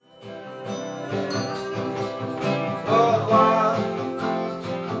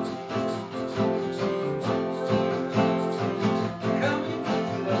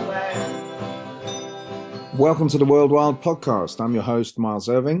Welcome to the World Wild Podcast. I'm your host, Miles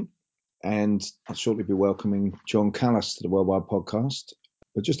Irving, and I'll shortly be welcoming John Callis to the World Wild Podcast.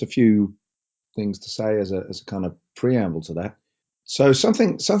 But just a few things to say as a kind of preamble to that. So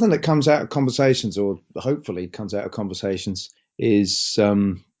something that comes out of conversations, or hopefully comes out of conversations, is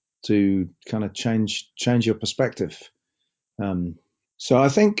to kind of change your perspective. So I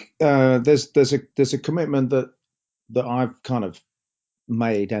think there's a commitment that I've kind of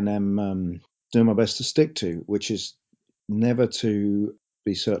made and am doing my best to stick to, which is never to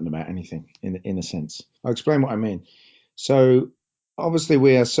be certain about anything in a sense. I'll explain what I mean. So obviously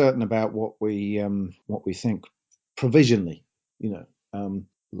we are certain about what we think provisionally, you know,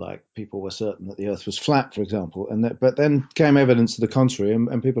 like people were certain that the earth was flat, for example, but then came evidence to the contrary,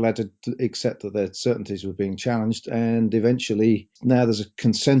 and people had to accept that their certainties were being challenged, and eventually now there's a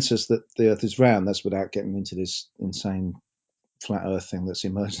consensus that the earth is round. That's without getting into this insane flat Earth thing that's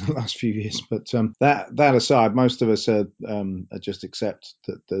emerged in the last few years. But that aside, most of us just accept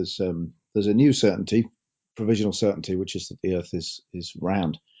that there's a new certainty, provisional certainty, which is that the Earth is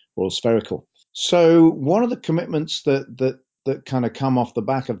round or spherical. So one of the commitments that kind of come off the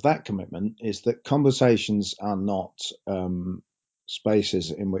back of that commitment is that conversations are not spaces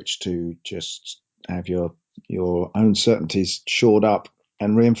in which to just have your own certainties shored up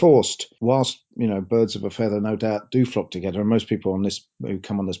and reinforced. Whilst birds of a feather no doubt do flock together, and most people who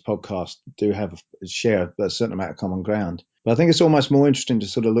come on this podcast do share a certain amount of common ground. But I think it's almost more interesting to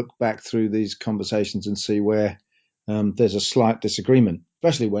sort of look back through these conversations and see where there's a slight disagreement,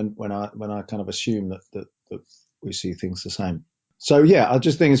 especially when I kind of assume that we see things the same. So yeah, I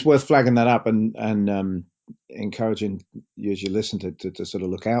just think it's worth flagging that up and encouraging you as you listen to sort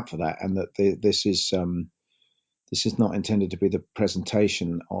of look out for that, and that this is not intended to be the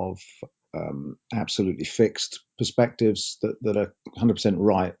presentation of absolutely fixed perspectives that are 100%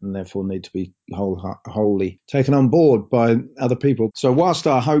 right and therefore need to be wholly taken on board by other people. So whilst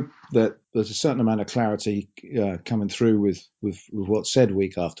I hope that there's a certain amount of clarity coming through with what's said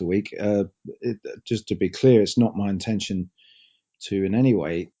week after week, just to be clear, it's not my intention to in any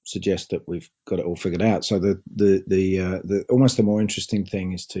way suggest that we've got it all figured out. So the almost the more interesting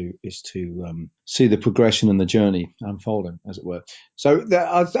thing is to see the progression and the journey unfolding, as it were. So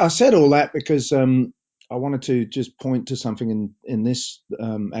I said all that because I wanted to just point to something in this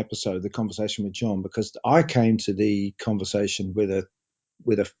episode, the conversation with John, because I came to the conversation with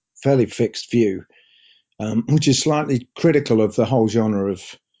a fairly fixed view, which is slightly critical of the whole genre of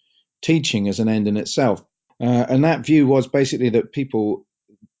teaching as an end in itself. And that view was basically that people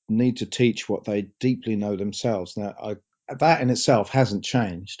need to teach what they deeply know themselves. Now, that in itself hasn't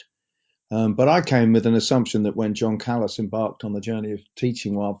changed. But I came with an assumption that when John Callis embarked on the journey of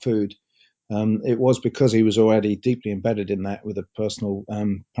teaching wild food, it was because he was already deeply embedded in that with a personal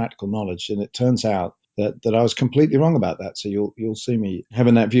practical knowledge. And it turns out that I was completely wrong about that. So you'll see me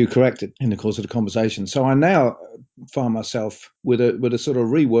having that view corrected in the course of the conversation. So I now find myself with a sort of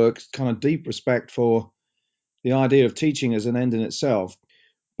reworked, kind of deep respect for the idea of teaching as an end in itself,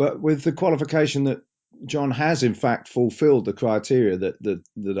 but with the qualification that John has in fact fulfilled the criteria that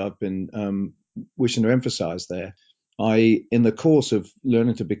I've been wishing to emphasize there. In the course of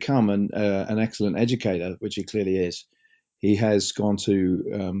learning to become an excellent educator, which he clearly is, he has gone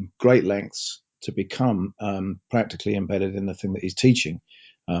to great lengths to become practically embedded in the thing that he's teaching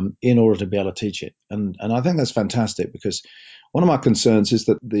in order to be able to teach it. And I think that's fantastic, because one of my concerns is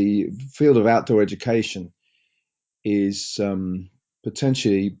that the field of outdoor education is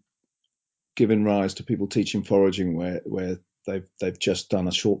potentially giving rise to people teaching foraging where they've just done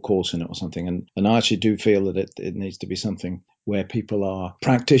a short course in it or something. And I actually do feel that it needs to be something where people are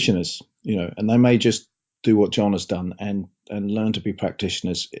practitioners, and they may just do what John has done and learn to be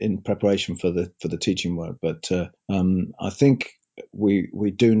practitioners in preparation for the teaching work. But I think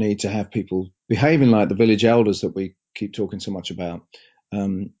we do need to have people behaving like the village elders that we keep talking so much about.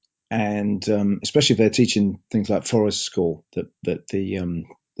 And especially if they're teaching things like forest school, that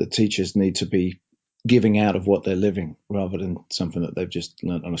the teachers need to be giving out of what they're living rather than something that they've just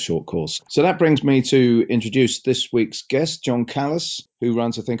learned on a short course. So that brings me to introduce this week's guest, John Callis, who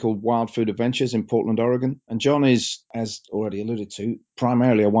runs a thing called Wild Food Adventures in Portland, Oregon. And John is, as already alluded to,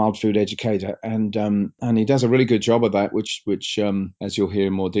 primarily a wild food educator, and he does a really good job of that, which as you'll hear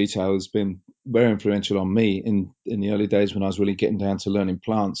in more detail, has been very influential on me in the early days when I was really getting down to learning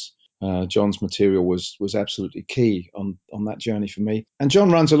plants. John's material was absolutely key on that journey for me. And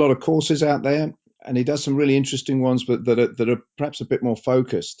John runs a lot of courses out there, and he does some really interesting ones, but that are perhaps a bit more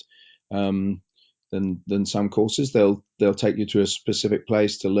focused. than some courses. They'll take you to a specific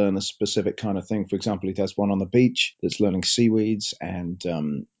place to learn a specific kind of thing. For example, he does one on the beach that's learning seaweeds and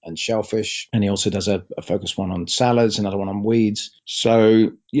shellfish, and he also does a focused one on salads, another one on weeds.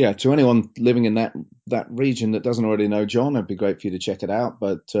 So yeah, to anyone living in that region that doesn't already know John, it'd be great for you to check it out.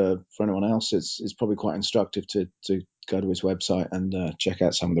 But for anyone else, it's probably quite instructive to go to his website and check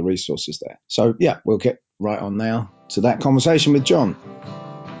out some of the resources there. So yeah, we'll get right on now to that conversation with John.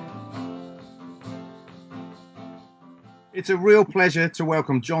 It's a real pleasure to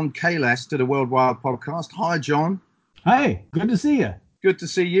welcome John Kalas to the World Wild Podcast. Hi, John. Hi, good to see you. Good to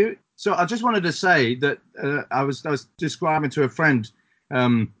see you. So I just wanted to say that I was describing to a friend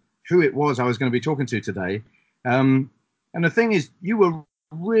who it was I was going to be talking to today. And the thing is, you were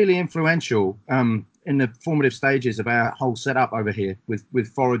really influential in the formative stages of our whole setup over here with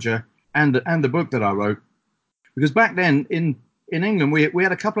Forager and the book that I wrote. Because back then in England, we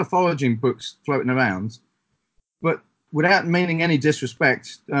had a couple of foraging books floating around, but without meaning any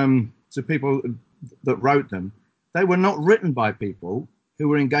disrespect to people that wrote them, they were not written by people who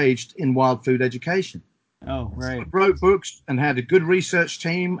were engaged in wild food education. Oh, right. So wrote books and had a good research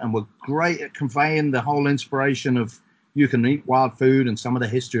team and were great at conveying the whole inspiration of you can eat wild food and some of the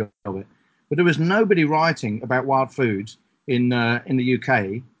history of it. But there was nobody writing about wild food in the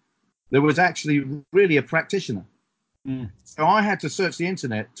UK. There was actually really a practitioner. Mm. So I had to search the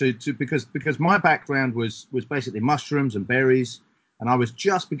internet because my background was basically mushrooms and berries, and I was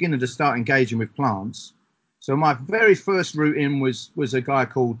just beginning to start engaging with plants. So my very first route in was a guy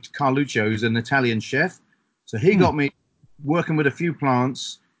called Carluccio, who's an Italian chef. So he got me working with a few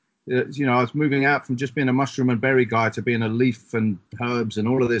plants. I was moving out from just being a mushroom and berry guy to being a leaf and herbs and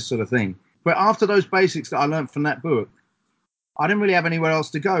all of this sort of thing. But after those basics that I learned from that book, I didn't really have anywhere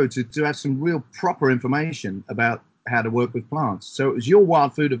else to go to have some real proper information about how to work with plants. So it was your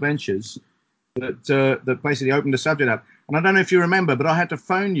Wild Food Adventures that basically opened the subject up. And I don't know if you remember, but I had to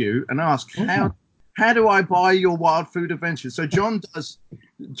phone you and ask how do I buy your Wild Food Adventures? So John,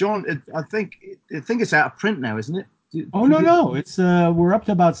 I think it's out of print now, isn't it? No. It's we're up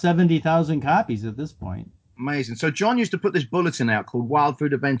to about 70,000 copies at this point. Amazing. So John used to put this bulletin out called Wild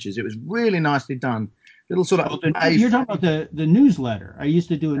Food Adventures. It was really nicely done. Little sort of. You're talking about the newsletter. I used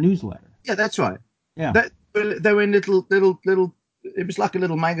to do a newsletter. Yeah, that's right. Yeah. They were in little. It was like a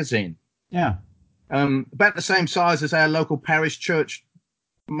little magazine. Yeah. About the same size as our local parish church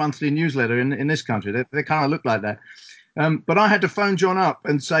monthly newsletter in this country. They kind of look like that. But I had to phone John up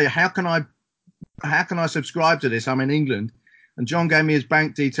and say, how can I subscribe to this? I'm in England. And John gave me his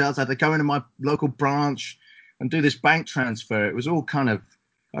bank details. I had to go into my local branch and do this bank transfer. It was all kind of,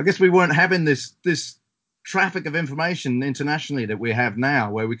 I guess we weren't having this traffic of information internationally that we have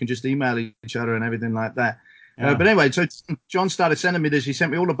now, where we can just email each other and everything like that. Yeah. But anyway, so John started sending me this. He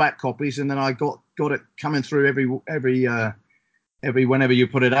sent me all the back copies, and then I got it coming through every whenever you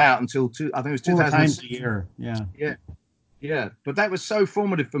put it out until I think it was 4 2000 times a year. Yeah. But that was so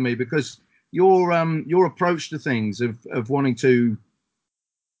formative for me because your approach to things of wanting to,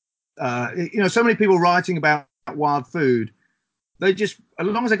 so many people writing about wild food, they just, as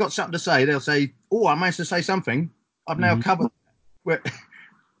long as they got something to say, they'll say, "Oh, I managed to say something. I've now covered." Where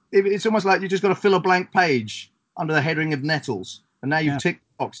it's almost like you just got to fill a blank page under the heading of nettles, and now you've ticked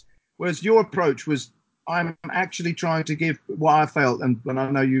the box. Whereas your approach was, I'm actually trying to give what I felt, and I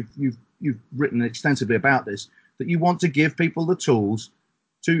know you've written extensively about this, that you want to give people the tools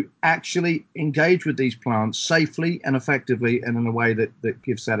to actually engage with these plants safely and effectively and in a way that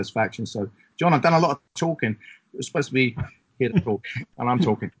gives satisfaction. So, John, I've done a lot of talking. You're supposed to be here to talk, and I'm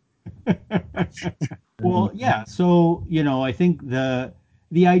talking. Well, yeah. So, I think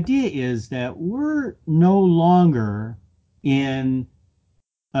the idea is that we're no longer in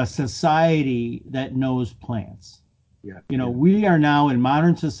a society that knows plants. We are now in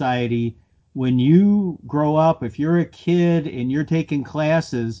modern society. When you grow up, if you're a kid and you're taking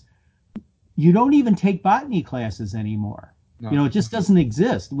classes, you don't even take botany classes anymore. No. It just doesn't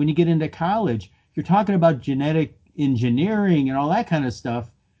exist. When you get into college, you're talking about genetic engineering and all that kind of stuff,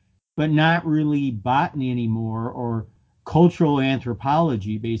 but not really botany anymore, or cultural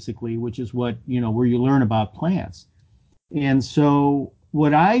anthropology, basically, which is what, where you learn about plants. And so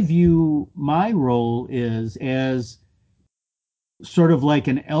what I view my role is as sort of like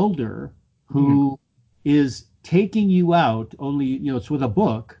an elder who is taking you out, only, it's with a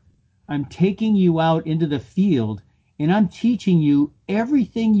book. I'm taking you out into the field and I'm teaching you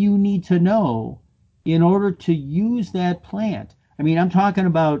everything you need to know in order to use that plant. I mean, I'm talking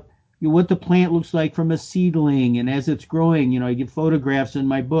about what the plant looks like from a seedling, and as it's growing, I give photographs in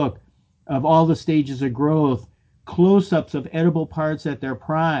my book of all the stages of growth, close-ups of edible parts at their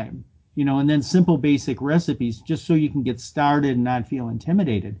prime. and then simple basic recipes just so you can get started and not feel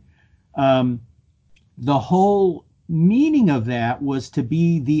intimidated. Um, the whole meaning of that was to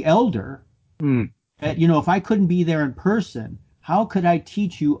be the elder. Mm. That, if I couldn't be there in person, how could I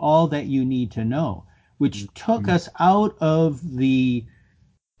teach you all that you need to know? Which took us out of the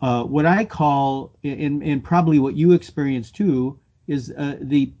what I call, and probably what you experience too, is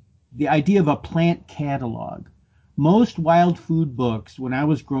the idea of a plant catalog. Most wild food books when I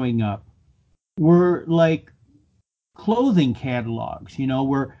was growing up were like clothing catalogs,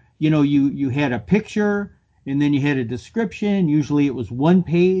 where you had a picture and then you had a description. Usually it was one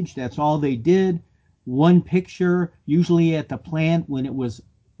page. That's all they did. One picture, usually at the plant when it was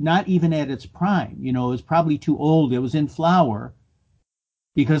not even at its prime. It was probably too old. It was in flower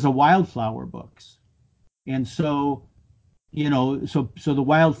because of wildflower books. And so, so the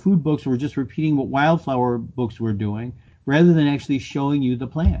wild food books were just repeating what wildflower books were doing rather than actually showing you the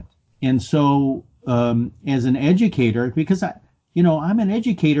plant. And so, as an educator, because I'm an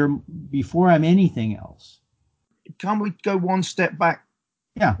educator before I'm anything else. Can we go one step back?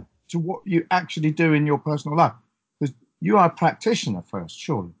 Yeah. To what you actually do in your personal life? Because you are a practitioner first,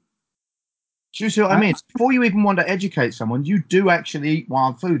 surely. Do you see what I mean? Before you even want to educate someone, you do actually eat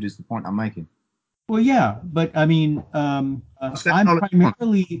wild food, is the point I'm making. Well, yeah, but I mean, I'm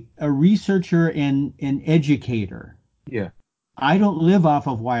primarily a researcher and an educator. Yeah. I don't live off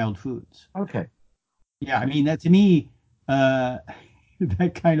of wild foods. Okay. Yeah, I mean, that to me,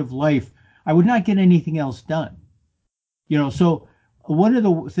 that kind of life, I would not get anything else done. So one of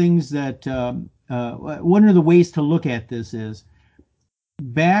the things that, one of the ways to look at this is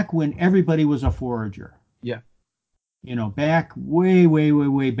back when everybody was a forager. Yeah. Back way, way, way,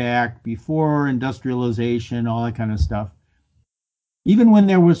 way back before industrialization, all that kind of stuff. Even when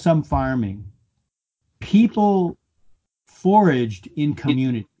there was some farming, people foraged in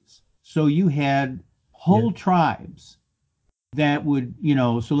communities. So you had whole tribes that would,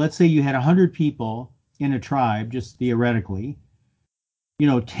 so let's say you had 100 people in a tribe, just theoretically,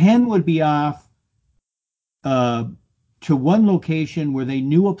 10 would be off to one location where they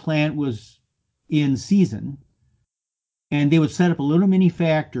knew a plant was in season, and they would set up a little mini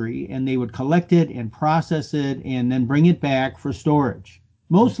factory and they would collect it and process it and then bring it back for storage.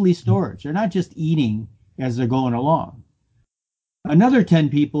 Mostly storage. They're not just eating as they're going along. Another 10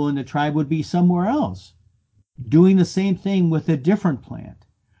 people in the tribe would be somewhere else doing the same thing with a different plant.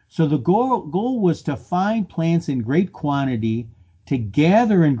 So the goal was to find plants in great quantity, to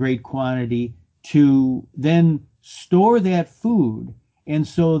gather in great quantity, to then store that food, and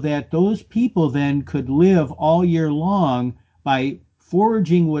so that those people then could live all year long by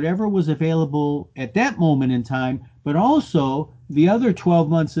foraging whatever was available at that moment in time, but also the other 12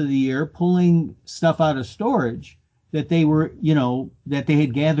 months of the year pulling stuff out of storage that they were, that they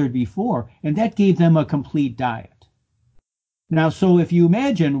had gathered before. And that gave them a complete diet. Now, so if you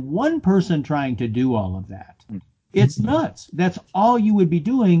imagine one person trying to do all of that, it's nuts. That's all you would be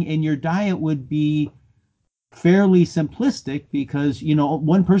doing, and your diet would be fairly simplistic because,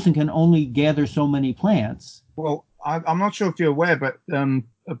 one person can only gather so many plants. Well, I'm not sure if you're aware, but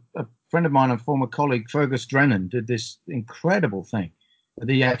a friend of mine, a former colleague, Fergus Drennan, did this incredible thing that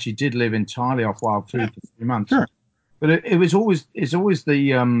he actually did live entirely off wild food for 3 months. Sure. But it's always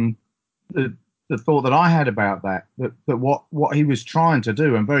the thought that I had about that what he was trying to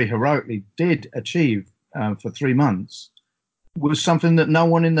do and very heroically did achieve for 3 months was something that no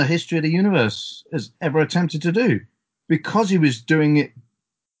one in the history of the universe has ever attempted to do, because he was doing it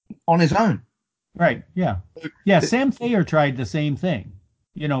on his own. Right. Yeah. Yeah. Sam Thayer tried the same thing.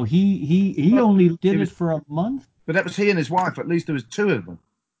 He only did it for a month. But that was he and his wife. At least there was two of them.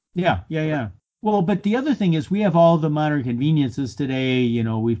 Yeah. Yeah. Yeah. Well, but the other thing is we have all the modern conveniences today.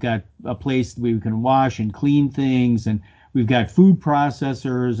 We've got a place where we can wash and clean things, and we've got food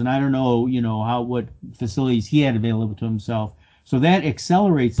processors, and I don't know, what facilities he had available to himself. So that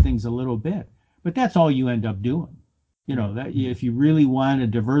accelerates things a little bit, but that's all you end up doing. That if you really want a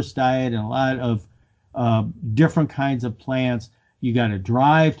diverse diet and a lot of different kinds of plants, you got to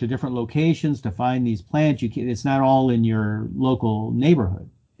drive to different locations to find these plants. It's not all in your local neighborhood.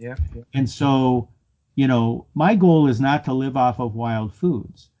 Yeah. And so, my goal is not to live off of wild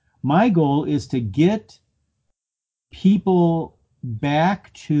foods. My goal is to get people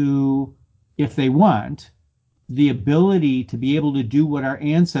back to, if they want, the ability to be able to do what our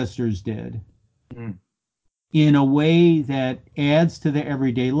ancestors did in a way that adds to their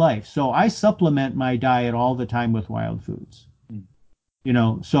everyday life. So I supplement my diet all the time with wild foods.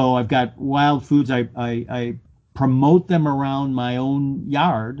 So I've got wild foods. I promote them around my own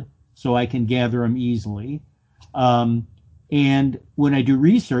yard so I can gather them easily. And when I do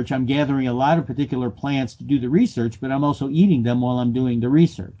research, I'm gathering a lot of particular plants to do the research, but I'm also eating them while I'm doing the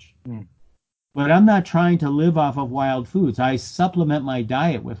research. Mm. But I'm not trying to live off of wild foods. I supplement my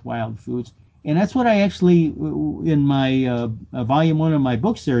diet with wild foods. And that's what I actually, in my volume one of my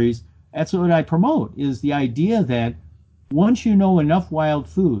book series, that's what I promote, is the idea that once you know enough wild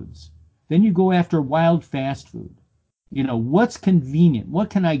foods, then you go after wild fast food. You know, what's convenient? What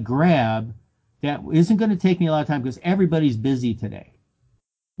can I grab that isn't going to take me a lot of time because everybody's busy today?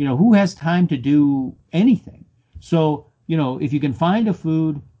 You know, who has time to do anything? So, you know, if you can find a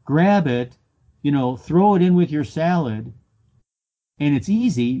food, grab it, you know, throw it in with your salad, and it's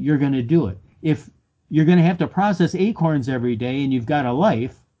easy, you're going to do it. If you're going to have to process acorns every day and you've got a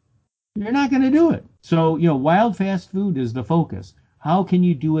life, you're not going to do it. So, you know, wild fast food is the focus. How can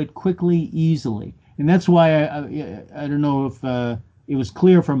you do it quickly, easily? And that's why I don't know if it was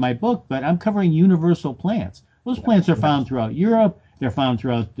clear from my book, but I'm covering universal plants. Those plants are found throughout Europe. They're found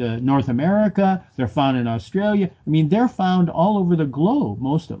throughout North America. They're found in Australia. I mean, they're found all over the globe,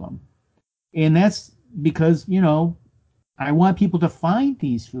 most of them. And that's because, you know, I want people to find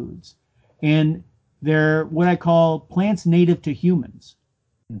these foods. And they're what I call plants native to humans.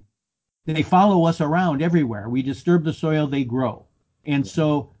 They follow us around everywhere. We disturb the soil, they grow. And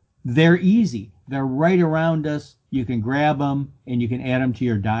so they're easy. They're right around us. You can grab them and you can add them to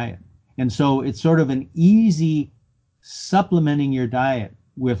your diet. And so it's sort of an easy supplementing your diet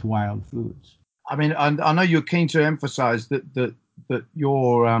with wild foods. I mean, I know you're keen to emphasize that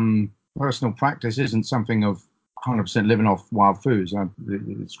your personal practice isn't something of 100% living off wild foods.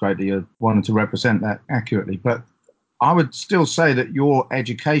 It's great that you're wanting to represent that accurately. But I would still say that your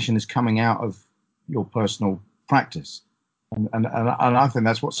education is coming out of your personal practice. And I think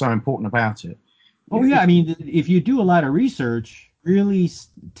that's what's so important about it. Oh, yeah. I mean, if you do a lot of research, really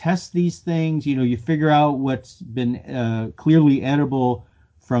test these things, you know, you figure out what's been clearly edible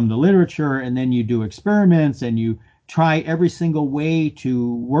from the literature, and then you do experiments and you try every single way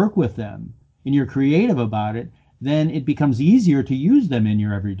to work with them, and you're creative about it, then it becomes easier to use them in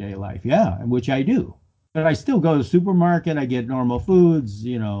your everyday life. Yeah, which I do. But I still go to the supermarket, I get normal foods,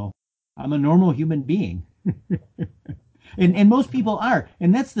 you know, I'm a normal human being. And most people are.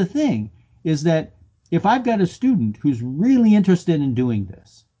 And that's the thing, is that if I've got a student who's really interested in doing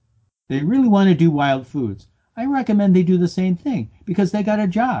this, they really want to do wild foods, I recommend they do the same thing because they got a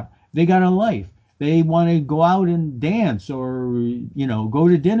job, they got a life, they want to go out and dance or, you know, go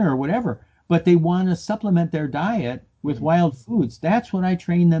to dinner or whatever, but they want to supplement their diet with wild foods. That's what I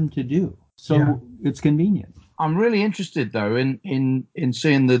train them to do. So it's convenient. I'm really interested though in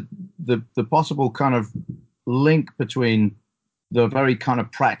seeing the possible kind of link between the very kind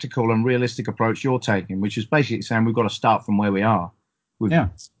of practical and realistic approach you're taking, which is basically saying we've got to start from where we are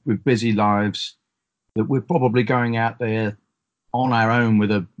with busy lives, that we're probably going out there on our own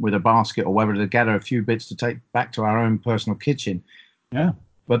with a basket or whether to gather a few bits to take back to our own personal kitchen. Yeah.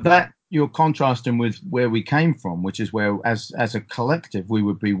 But that you're contrasting with where we came from, which is where as a collective we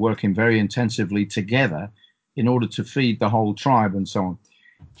would be working very intensively together in order to feed the whole tribe and so on.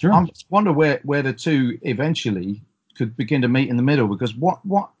 Sure. I wonder where the two eventually could begin to meet in the middle, because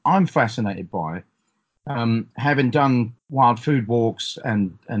what I'm fascinated by, having done wild food walks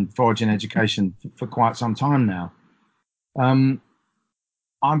and foraging education for quite some time now,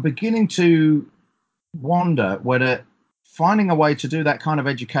 I'm beginning to wonder whether finding a way to do that kind of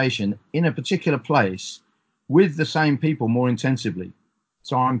education in a particular place with the same people more intensively.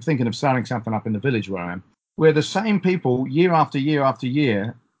 So I'm thinking of starting something up in the village where I am, where the same people year after year after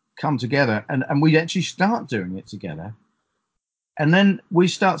year come together and we actually start doing it together. And then we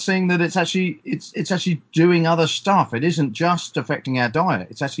start seeing that it's actually doing other stuff. It isn't just affecting our diet.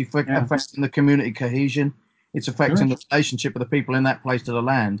 It's actually affecting the community cohesion. It's affecting the relationship of the people in that place to the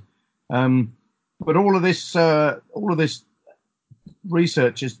land. But all of this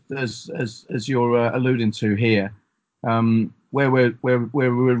research is, as you're alluding to here, where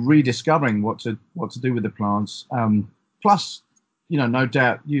we're rediscovering what to do with the plants. Plus, you know, no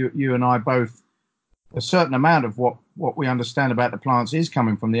doubt you and I both, a certain amount of what we understand about the plants is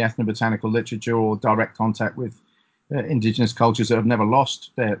coming from the ethnobotanical literature or direct contact with indigenous cultures that have never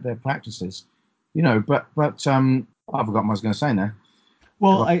lost their practices. You know, but I've forgotten what I was going to say now.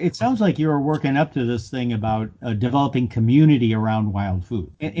 Well, it sounds like you're working up to this thing about developing community around wild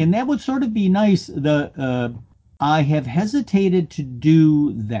food, and that would sort of be nice. I have hesitated to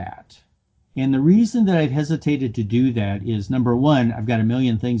do that, and the reason that I've hesitated to do that is, number one, I've got a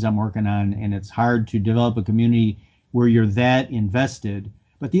million things I'm working on, and it's hard to develop a community where you're that invested.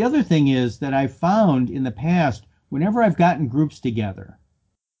 But the other thing is that I've found in the past, whenever I've gotten groups together,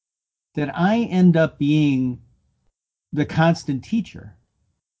 that I end up being the constant teacher.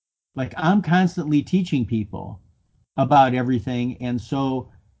 Like I'm constantly teaching people about everything. And so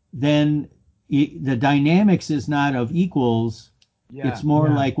then the dynamics is not of equals. Yeah. It's more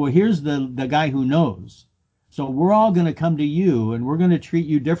like, well, here's the guy who knows. So we're all going to come to you and we're going to treat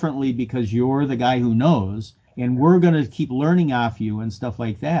you differently because you're the guy who knows. And we're going to keep learning off you and stuff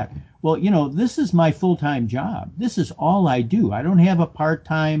like that. Well, this is my full-time job. This is all I do. I don't have a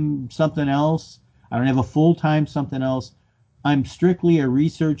part-time something else. I don't have a full-time something else. I'm strictly a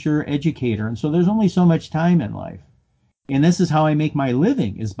researcher, educator. And so there's only so much time in life. And this is how I make my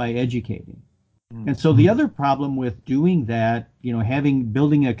living is by educating. And so the other problem with doing that,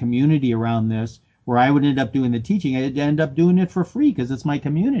 building a community around this where I would end up doing the teaching, I'd end up doing it for free because it's my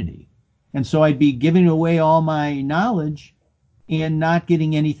community. And so I'd be giving away all my knowledge and not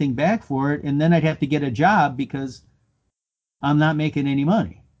getting anything back for it. And then I'd have to get a job because I'm not making any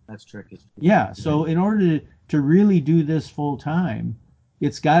money. That's tricky. Yeah. So in order to really do this full time,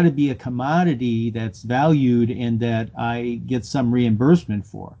 it's got to be a commodity that's valued and that I get some reimbursement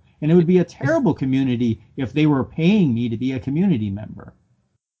for. And it would be a terrible community if they were paying me to be a community member.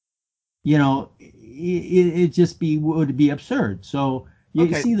 It just would be absurd. So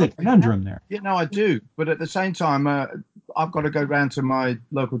you see the conundrum there. Yeah, no, I do. But at the same time, I've got to go round to my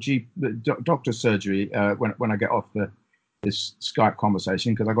local doctor's surgery when I get off this Skype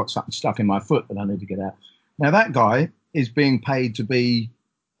conversation because I got something stuck in my foot that I need to get out. Now, that guy is being paid to be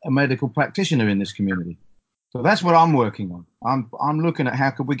a medical practitioner in this community. So that's what I'm working on. I'm looking at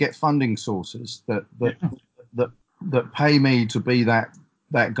how could we get funding sources that pay me to be that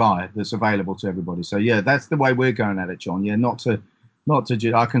guy that's available to everybody. So yeah, that's the way we're going at it, John. Yeah, not to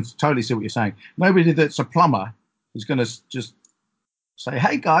I can totally see what you're saying. Nobody that's a plumber is going to just say,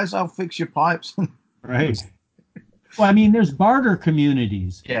 "Hey guys, I'll fix your pipes." Right. Well, I mean, there's barter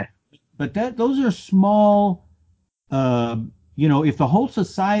communities. Yeah. But those are small. If the whole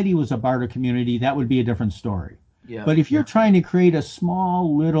society was a barter community, that would be a different story. Yeah. But if you're trying to create a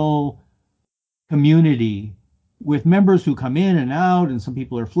small little community with members who come in and out, and some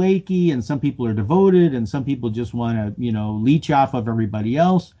people are flaky, and some people are devoted, and some people just want to, leech off of everybody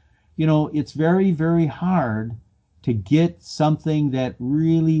else, it's very, very hard to get something that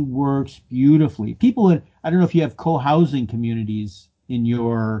really works beautifully. I don't know if you have co-housing communities in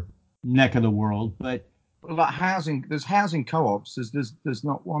your neck of the world, but like housing, there's housing co-ops. There's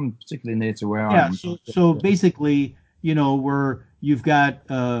not one particularly near to where I am. So basically, where you've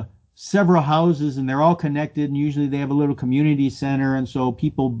got several houses and they're all connected, and usually they have a little community center, and so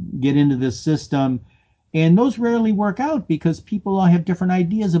people get into this system, and those rarely work out because people all have different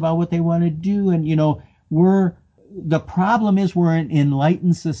ideas about what they want to do, and the problem is we're an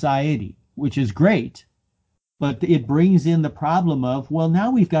enlightened society, which is great, but it brings in the problem of, well, now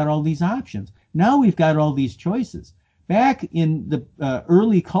we've got all these options. Now we've got all these choices. Back in the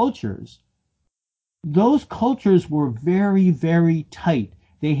early cultures, those cultures were very, very tight.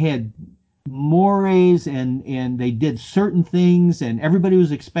 They had mores and they did certain things, and everybody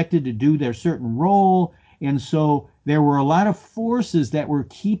was expected to do their certain role. And so there were a lot of forces that were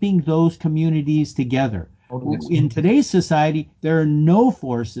keeping those communities together. In today's society, there are no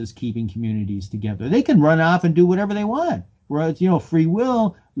forces keeping communities together. They can run off and do whatever they want. Whereas, free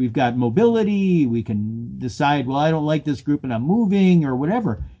will, we've got mobility, we can decide, well, I don't like this group and I'm moving or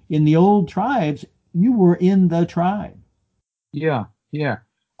whatever. In the old tribes, you were in the tribe. Yeah, yeah.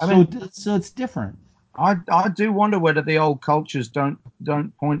 So it's different. I do wonder whether the old cultures don't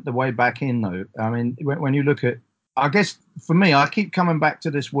point the way back in, though. I mean, when you look at, I guess for me, I keep coming back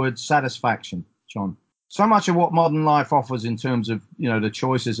to this word satisfaction, John. So much of what modern life offers in terms of the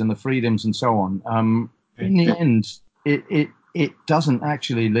choices and the freedoms and so on, in the end, it doesn't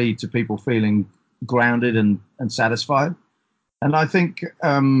actually lead to people feeling grounded and satisfied. And I think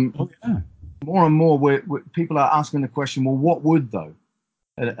more and more people are asking the question, well, what would though?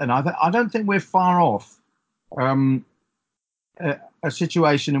 And I don't think we're far off a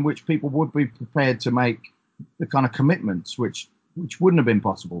situation in which people would be prepared to make the kind of commitments which wouldn't have been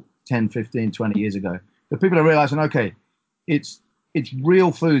possible 10, 15, 20 years ago. But people are realizing, okay, it's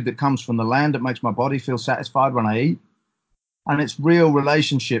real food that comes from the land that makes my body feel satisfied when I eat. And it's real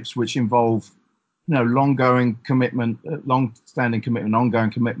relationships which involve, long-standing commitment,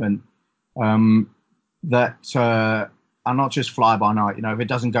 ongoing commitment that are not just fly by night. If it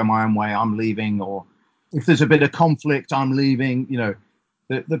doesn't go my own way, I'm leaving, or if there's a bit of conflict, I'm leaving.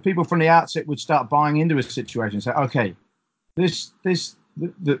 The people from the outset would start buying into a situation and say, okay,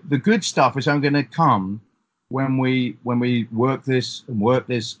 the good stuff is only going to come when we work this and work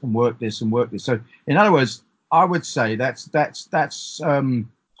this and work this and work this. So in other words, I would say that's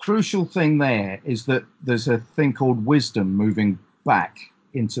crucial thing there is that there's a thing called wisdom moving back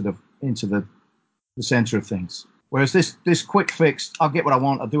into the center of things. Whereas this quick fix, I'll get what I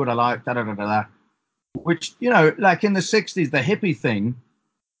want, I'll do what I like, da da da da da. Which, like in the '60s, the hippie thing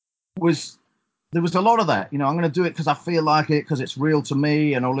was, there was a lot of that. I'm going to do it because I feel like it, because it's real to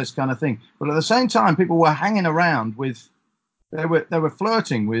me, and all this kind of thing. But at the same time, people were hanging around with, they were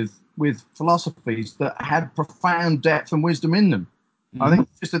flirting with philosophies that had profound depth and wisdom in them. Mm-hmm. I think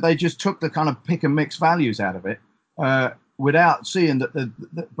just that they just took the kind of pick and mix values out of it, without seeing that.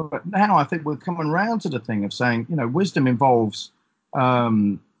 But now I think we're coming around to the thing of saying, wisdom involves,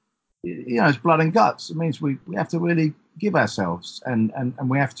 it's blood and guts. It means we have to really give ourselves, and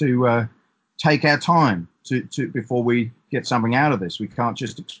we have to take our time to before we get something out of this. We can't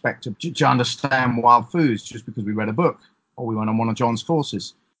just expect to understand wild foods just because we read a book or we went on one of John's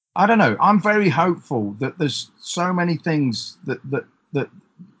courses. I don't know. I'm very hopeful that there's so many things that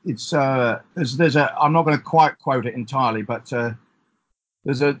it's there's a, I'm not going to quite quote it entirely, but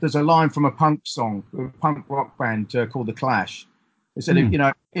there's a line from a punk song, a punk rock band called The Clash. They said,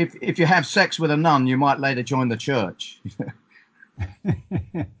 if you have sex with a nun, you might later join the church.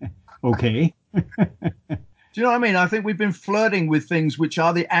 Okay. Do you know what I mean? I think we've been flirting with things which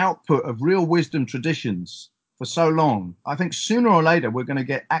are the output of real wisdom traditions for so long. I think sooner or later we're going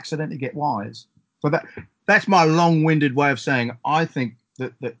to accidentally get wise. But that's my long-winded way of saying I think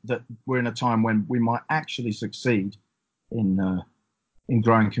that we're in a time when we might actually succeed in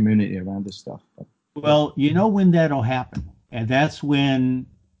growing community around this stuff. Well, when that'll happen, and that's when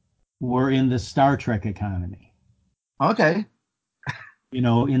we're in the Star Trek economy. Okay.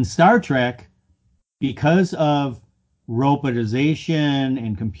 In Star Trek, because of robotization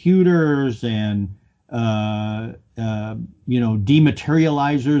and computers and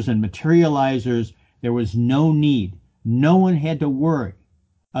dematerializers and materializers, there was no need. No one had to worry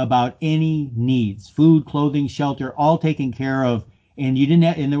about any needs, food, clothing, shelter, all taken care of, and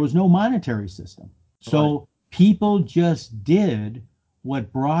and there was no monetary system. So people just did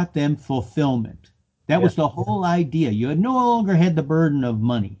what brought them fulfillment. That was the whole idea. You no longer had the burden of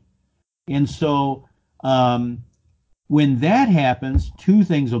money. And so when that happens, two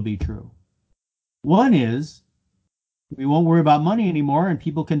things will be true. One is we won't worry about money anymore, and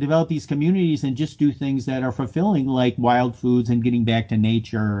people can develop these communities and just do things that are fulfilling, like wild foods and getting back to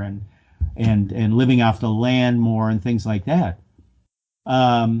nature and living off the land more and things like that.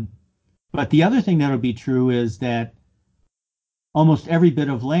 But the other thing that'll be true is that almost every bit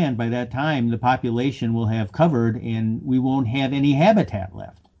of land by that time the population will have covered, and we won't have any habitat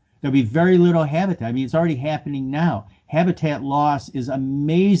left. There'll be very little habitat. I mean, it's already happening now. Habitat loss is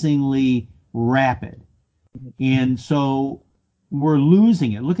amazingly rapid. And so we're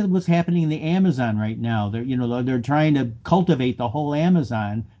losing it. Look at what's happening in the Amazon right now. They're trying to cultivate the whole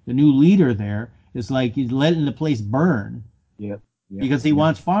Amazon. The new leader there is like he's letting the place burn. Because he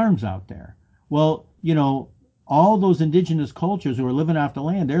wants farms out there. Well, all those indigenous cultures who are living off the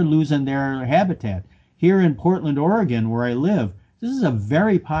land, they're losing their habitat. Here in Portland, Oregon, where I live, this is a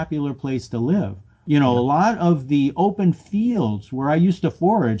very popular place to live. A lot of the open fields where I used to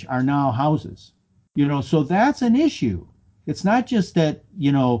forage are now houses. So that's an issue. It's not just that,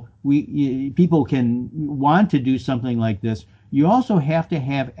 people can want to do something like this. You also have to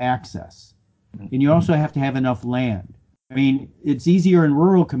have access, and you also have to have enough land. I mean, it's easier in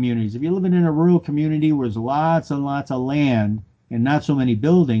rural communities. If you're living in a rural community where there's lots and lots of land and not so many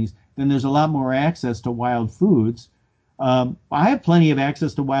buildings, then there's a lot more access to wild foods. I have plenty of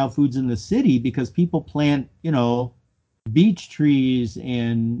access to wild foods in the city because people plant, beech trees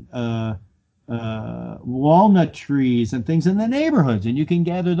and walnut trees and things in the neighborhoods, and you can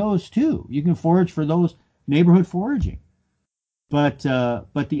gather those too. You can forage for those, neighborhood foraging. But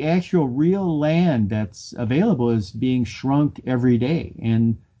the actual real land that's available is being shrunk every day.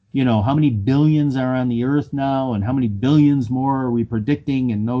 And, how many billions are on the earth now, and how many billions more are we predicting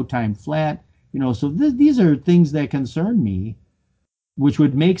in no time flat? So these are things that concern me, which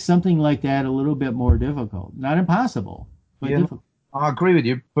would make something like that a little bit more difficult. Not impossible, but difficult. I agree with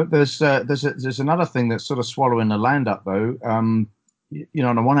you. But there's another thing that's sort of swallowing the land up, though. On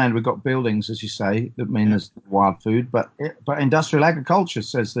the one hand, we've got buildings, as you say, that mean there's wild food, but industrial agriculture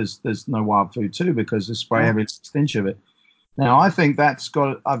says there's no wild food too, because they spray every inch of it. Now, I think that is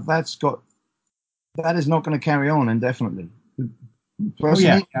not going to carry on indefinitely.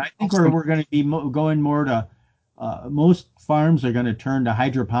 Personally, I think we're going to be going more to most farms are going to turn to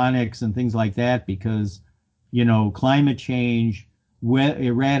hydroponics and things like that because climate change,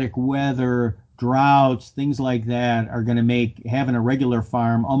 erratic weather, droughts, things like that are going to make having a regular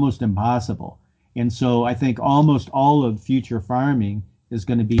farm almost impossible. And so I think almost all of future farming is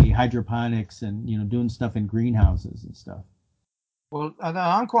going to be hydroponics and doing stuff in greenhouses and stuff. Well,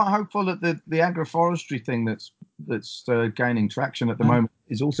 I'm quite hopeful that the agroforestry thing that's gaining traction at the moment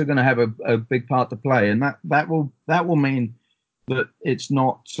is also going to have a big part to play, and that will mean that it's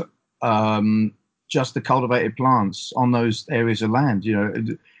not just the cultivated plants on those areas of land.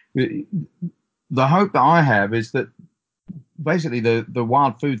 The hope that I have is that basically the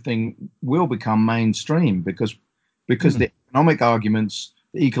wild food thing will become mainstream because the economic arguments,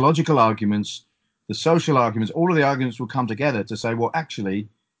 the ecological arguments, the social arguments, all of the arguments will come together to say, well, actually,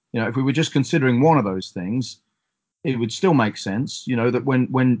 if we were just considering one of those things, it would still make sense, that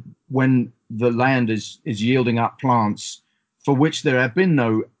when the land is yielding up plants for which there have been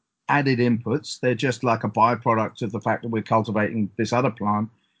no added inputs, they're just like a byproduct of the fact that we're cultivating this other plant.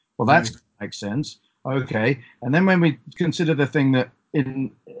 Well, that's going to make sense. Okay. And then when we consider the thing that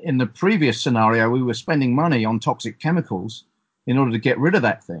in the previous scenario, we were spending money on toxic chemicals in order to get rid of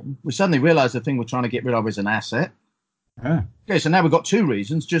that thing, we suddenly realize the thing we're trying to get rid of is an asset. Okay, so now we've got two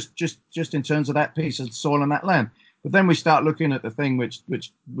reasons, just in terms of that piece of soil and that land. But then we start looking at the thing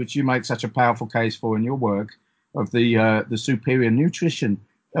which you make such a powerful case for in your work of the superior nutrition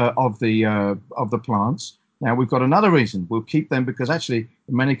of the plants. Now we've got another reason. We'll keep them because actually,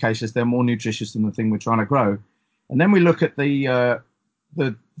 in many cases, they're more nutritious than the thing we're trying to grow. And then we look at the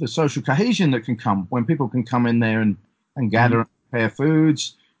social cohesion that can come when people can come in there and gather and prepare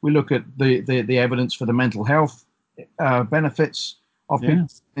foods. We look at the evidence for the mental health benefits of people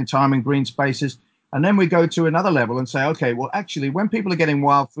spending time in green spaces. And then we go to another level and say, okay, well, actually, when people are getting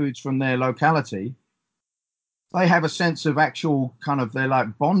wild foods from their locality, they have a sense of actual they're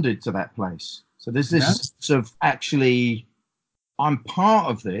like bonded to that place. So there's this sense of actually, I'm part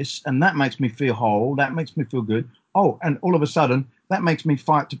of this, and that makes me feel whole. That makes me feel good. Oh, and all of a sudden, that makes me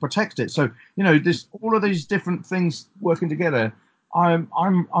fight to protect it. So all of these different things working together. I'm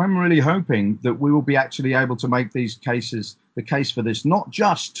really hoping that we will be actually able to make the case for this, not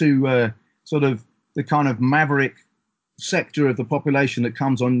just to sort of the kind of maverick sector of the population that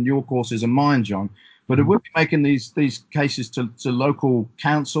comes on your courses and mine, John, but it will be making these cases to local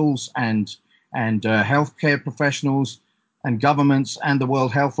councils and healthcare professionals and governments and the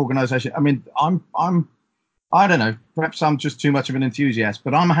World Health Organization. I mean, I don't know, perhaps I'm just too much of an enthusiast,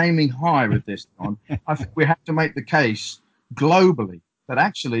 but I'm aiming high with this, John. I think we have to make the case globally that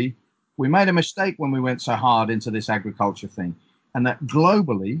actually we made a mistake when we went so hard into this agriculture thing, and that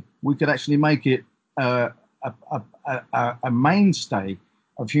globally we could actually make it a mainstay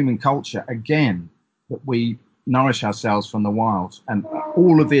of human culture again, that we nourish ourselves from the wild and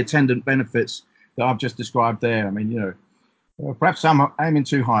all of the attendant benefits that I've just described there. I mean, perhaps I'm aiming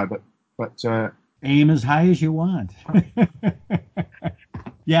too high, but aim as high as you want.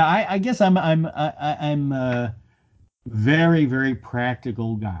 Yeah, I guess I'm a very, very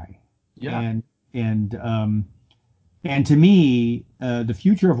practical guy. Yeah. And to me, the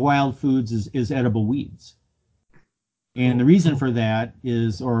future of wild foods is edible weeds. And the reason for that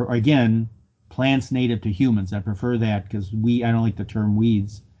is, or again, plants native to humans. I prefer that because I don't like the term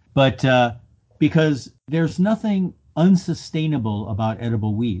weeds, but because there's nothing unsustainable about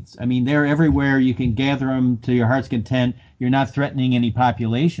edible weeds. I mean, they're everywhere. You can gather them to your heart's content. You're not threatening any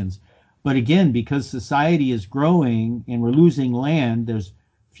populations. But again, because society is growing and we're losing land, there's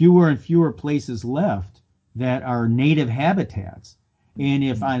fewer and fewer places left that are native habitats. And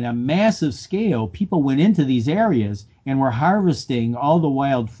if on a massive scale, people went into these areas and were harvesting all the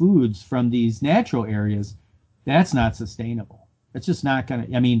wild foods from these natural areas, that's not sustainable. It's just not going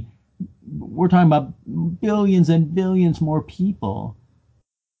to, I mean, we're talking about billions and billions more people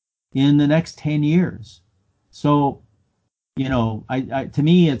in the next 10 years. So, to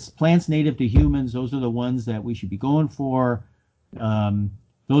me, it's plants native to humans. Those are the ones that we should be going for.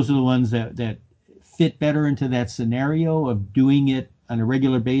 Those are the ones that fit better into that scenario of doing it on a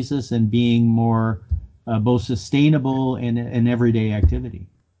regular basis and being more both sustainable and an everyday activity.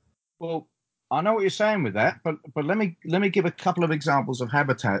 Well, I know what you're saying with that, but let me give a couple of examples of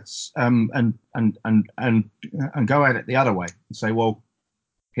habitats and go at it the other way and say, well,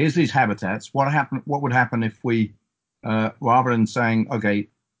 here's these habitats. What would happen if we rather than saying, okay,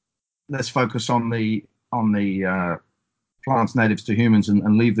 let's focus on the plants natives to humans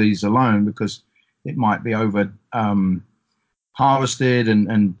and leave these alone because it might be over harvested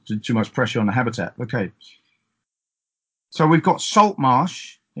and too much pressure on the habitat. Okay. So we've got salt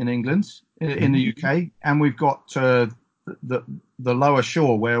marsh in England, in the UK, and we've got the lower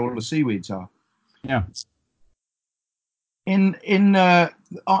shore where all the seaweeds are. Yeah. In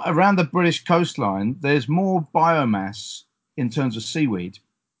around the British coastline, there's more biomass in terms of seaweed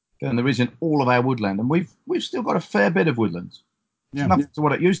than there is in all of our woodland, and we've still got a fair bit of woodlands. It's nothing to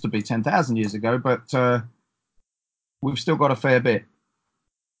what it used to be 10,000 years ago, but we've still got a fair bit.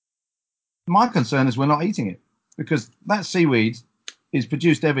 My concern is we're not eating it, because that seaweed is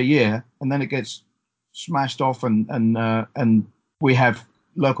produced every year and then it gets smashed off, and we have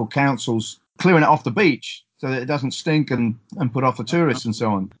local councils clearing it off the beach so that it doesn't stink and put off the tourists and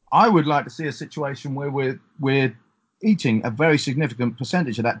so on. I would like to see a situation where we're eating a very significant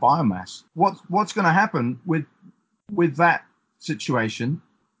percentage of that biomass. What's going to happen with that situation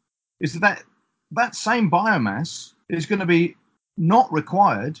is that same biomass is going to be not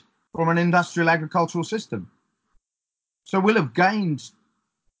required from an industrial agricultural system. So we'll have gained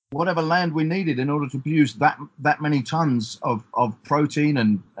whatever land we needed in order to produce that many tons of protein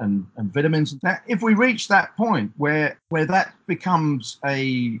and vitamins. Now, if we reach that point where that becomes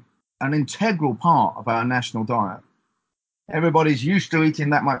an integral part of our national diet, everybody's used to eating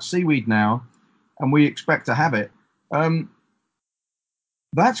that much seaweed now, and we expect to have it.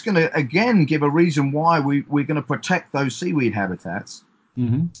 That's going to, again, give a reason why we're going to protect those seaweed habitats.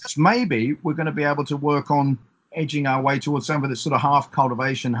 Mm-hmm. Maybe we're going to be able to work on edging our way towards something that's sort of half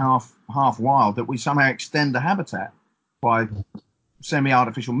cultivation, half wild, that we somehow extend the habitat by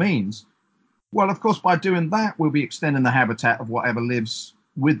semi-artificial means. Well, of course, by doing that, we'll be extending the habitat of whatever lives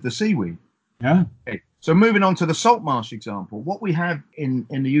with the seaweed. Yeah. Okay. So moving on to the salt marsh example, what we have in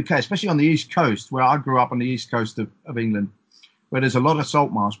the UK, especially on the East Coast, where I grew up on the East Coast of England, where there's a lot of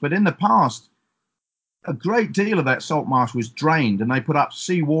salt marsh. But in the past, a great deal of that salt marsh was drained, and they put up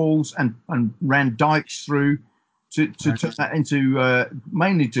sea walls and ran dikes through to turn that into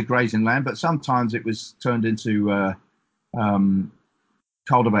mainly to grazing land, but sometimes it was turned into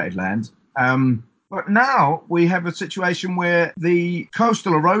cultivated land. But now we have a situation where the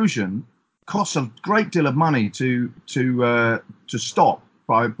coastal erosion costs a great deal of money to stop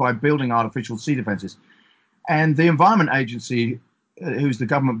by building artificial sea defences. And the Environment Agency, who's the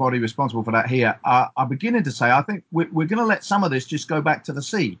government body responsible for that here, are beginning to say, I think we're going to let some of this just go back to the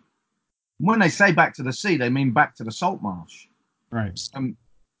sea. When they say back to the sea, they mean back to the salt marsh. Right.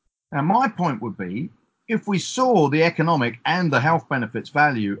 Now, my point would be, if we saw the economic and the health benefits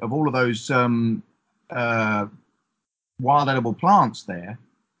value of all of those wild edible plants there,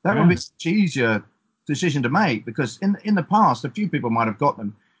 that would be a much easier decision to make, because in the past, a few people might have got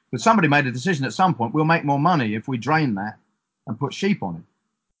them, but somebody made a decision at some point, we'll make more money if we drain that and put sheep on it.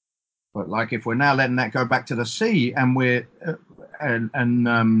 But like, if we're now letting that go back to the sea, and we're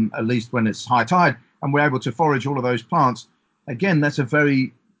at least when it's high tide, and we're able to forage all of those plants, again, that's a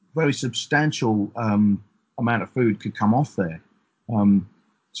very, very substantial amount of food could come off there.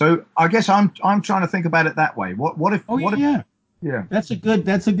 So I guess I'm trying to think about it that way. What if? Yeah. That's a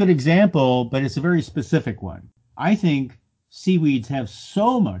good example, but it's a very specific one. I think seaweeds have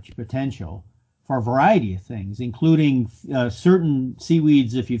so much potential for a variety of things, including certain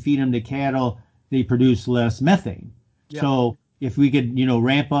seaweeds. If you feed them to cattle, they produce less methane. Yeah. So if we could,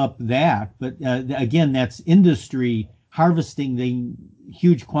 ramp up that, but again, that's industry harvesting the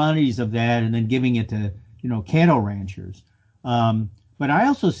huge quantities of that and then giving it to, cattle ranchers. But I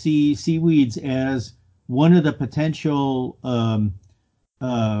also see seaweeds as one of the potential, not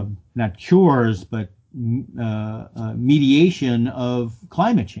cures, but mediation of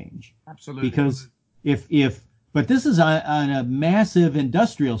climate change. Absolutely. Because but this is on a massive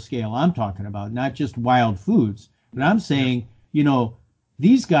industrial scale I'm talking about, not just wild foods. But I'm saying,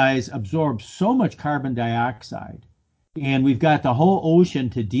 these guys absorb so much carbon dioxide, and we've got the whole ocean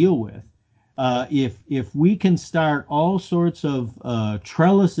to deal with. If we can start all sorts of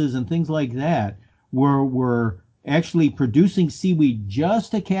trellises and things like that, where we're actually producing seaweed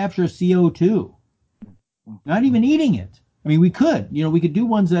just to capture CO2, not even eating it. I mean, we could do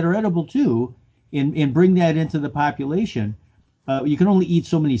ones that are edible too, and bring that into the population. You can only eat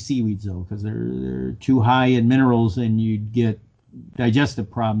so many seaweeds though, because they're too high in minerals, and you'd get digestive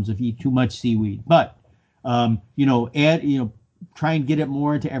problems if you eat too much seaweed. But try and get it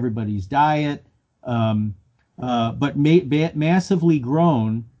more into everybody's diet. But massively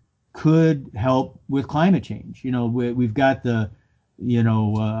grown could help with climate change. We've got the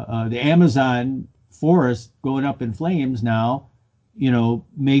Amazon forest going up in flames now.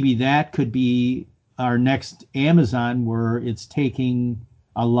 Maybe that could be our next Amazon, where it's taking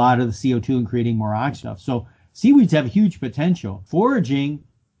a lot of the CO2 and creating more oxygen stuff. So seaweeds have huge potential. Foraging,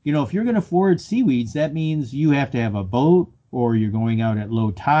 if you're going to forage seaweeds, that means you have to have a boat, or you're going out at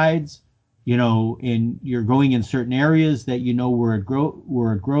low tides, and you're going in certain areas that where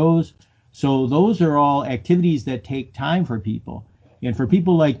it grows. So those are all activities that take time for people. And for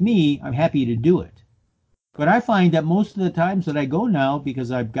people like me, I'm happy to do it. But I find that most of the times that I go now, because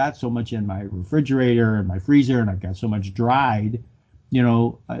I've got so much in my refrigerator and my freezer, and I've got so much dried,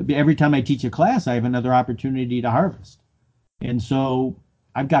 every time I teach a class, I have another opportunity to harvest. And so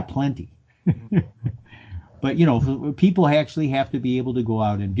I've got plenty. But, people actually have to be able to go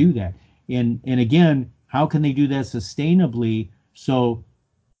out and do that. And again, how can they do that sustainably? So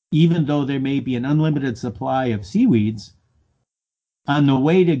even though there may be an unlimited supply of seaweeds, on the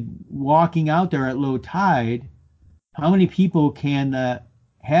way to walking out there at low tide, how many people can the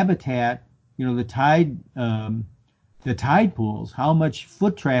habitat, the tide pools, how much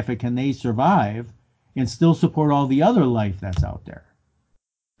foot traffic can they survive and still support all the other life that's out there?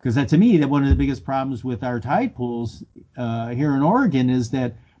 Because that, to me, that one of the biggest problems with our tide pools here in Oregon is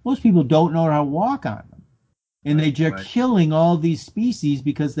that most people don't know how to walk on them, and they're killing all these species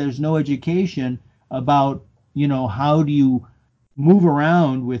because there's no education about how do you move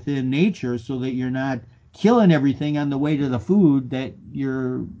around within nature so that you're not killing everything on the way to the food that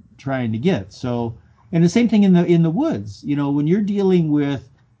you're trying to get. So, and the same thing in the woods. When you're dealing with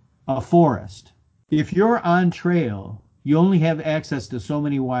a forest, if you're on trail, you only have access to so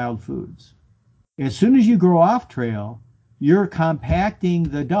many wild foods. As soon as you grow off trail, you're compacting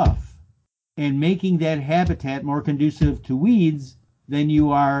the duff and making that habitat more conducive to weeds than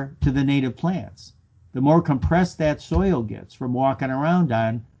you are to the native plants. The more compressed that soil gets from walking around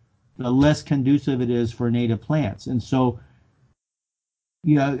on, the less conducive it is for native plants. And so,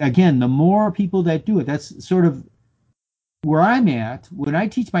 again, the more people that do it, that's sort of where I'm at. When I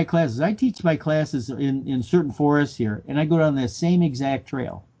teach my classes in certain forests here, and I go down the same exact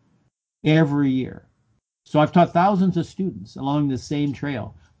trail every year. So I've taught thousands of students along the same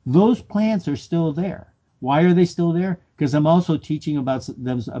trail. Those plants are still there. Why are they still there? Because I'm also teaching about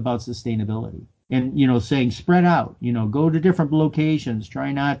sustainability and, saying spread out, go to different locations,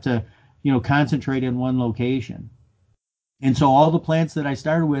 try not to, concentrate in one location. And so all the plants that I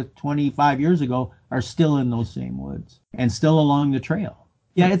started with 25 years ago are still in those same woods and still along the trail.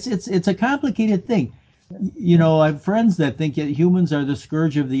 Yeah, it's a complicated thing. I have friends that think that humans are the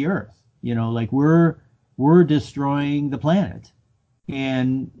scourge of the earth. Like we're destroying the planet.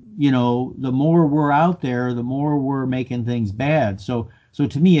 And, the more we're out there, the more we're making things bad. So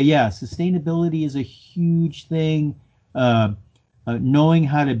to me, yeah, sustainability is a huge thing. Knowing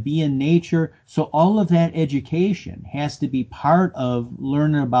how to be in nature. So all of that education has to be part of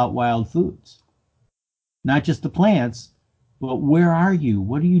learning about wild foods, not just the plants, but where are you?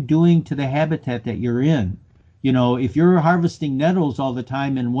 What are you doing to the habitat that you're in? If you're harvesting nettles all the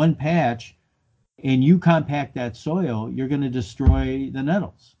time in one patch and you compact that soil, you're going to destroy the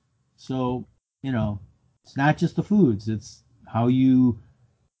nettles. So, it's not just the foods, it's how you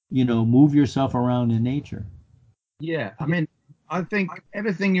move yourself around in nature. Yeah, I mean, I think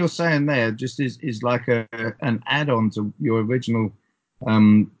everything you're saying there just is like an add-on to your original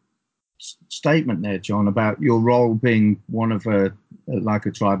statement there, John, about your role being one of like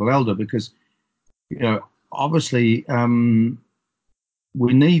a tribal elder, because obviously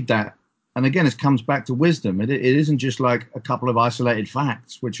we need that. And again, it comes back to wisdom. It isn't just like a couple of isolated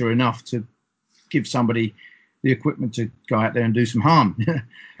facts, which are enough to give somebody the equipment to go out there and do some harm.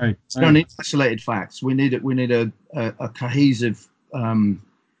 Right. So we don't need isolated facts. We need a cohesive,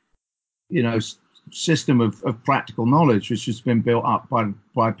 system of practical knowledge, which has been built up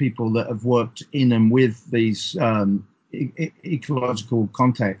by people that have worked in and with these ecological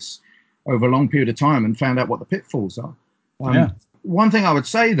contexts over a long period of time and found out what the pitfalls are. One thing I would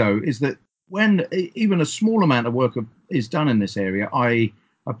say, though, is that when even a small amount of work is done in this area, i.e.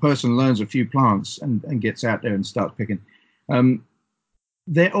 a person learns a few plants and gets out there and starts picking,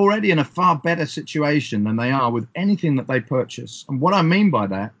 they're already in a far better situation than they are with anything that they purchase. And what I mean by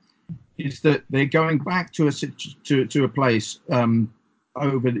that is that they're going back to a place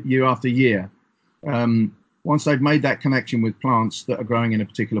over year after year, once they've made that connection with plants that are growing in a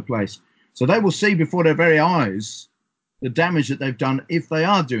particular place. So they will see before their very eyes the damage that they've done if they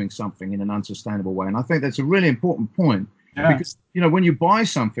are doing something in an unsustainable way. And I think that's a really important point, because when you buy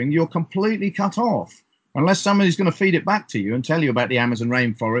something, you're completely cut off unless somebody's going to feed it back to you and tell you about the Amazon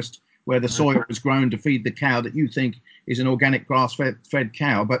rainforest where the soil was grown to feed the cow that you think is an organic grass-fed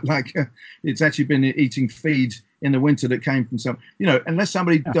cow, but it's actually been eating feed in the winter that came from some, unless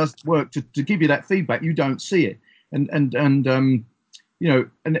somebody does work to give you that feedback, you don't see it. And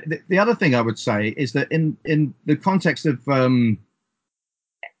the other thing I would say is that in the context of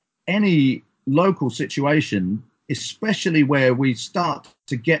any local situation, especially where we start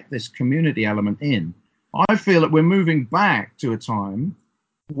to get this community element in, I feel that we're moving back to a time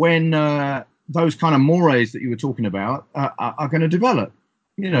when those kind of mores that you were talking about are going to develop.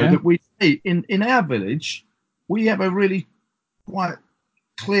 That we see in our village, we have a really quite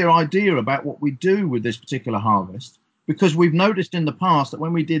clear idea about what we do with this particular harvest, because we've noticed in the past that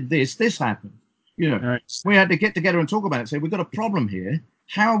when we did this, this happened. Right. We had to get together and talk about it. Say, we've got a problem here.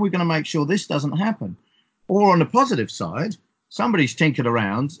 How are we going to make sure this doesn't happen? Or on the positive side, somebody's tinkered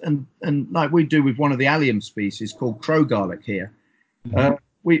around and like we do with one of the allium species called crow garlic here.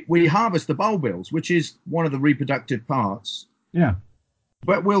 We harvest the bulbils, which is one of the reproductive parts. Yeah.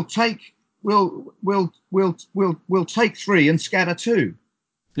 But we'll take 3 and scatter 2.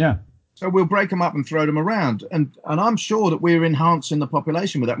 Yeah. So we'll break them up and throw them around. And I'm sure that we're enhancing the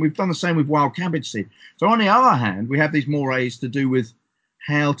population with that. And we've done the same with wild cabbage seed. So on the other hand, we have these mores to do with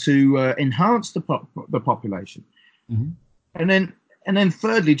how to enhance the population. And then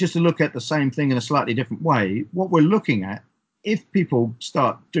thirdly, just to look at the same thing in a slightly different way, what we're looking at, if people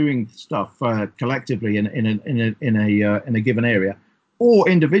start doing stuff collectively in a given area or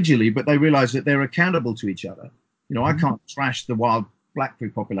individually, but they realize that they're accountable to each other. I can't trash the wild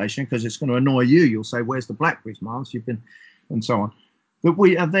blackberry population because it's going to annoy you. You'll say, "Where's the blackberries, Miles? You've been," and so on. But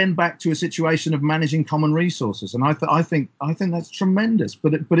we are then back to a situation of managing common resources, and I think that's tremendous.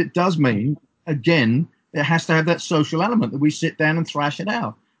 But it does mean, again, it has to have that social element that we sit down and thrash it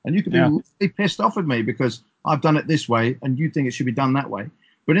out. And you could be really pissed off at me because I've done it this way and you think it should be done that way.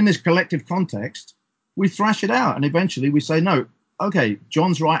 But in this collective context, we thrash it out, and eventually we say, no, okay,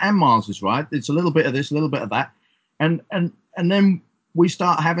 John's right and Miles is right. It's a little bit of this, a little bit of that, and then we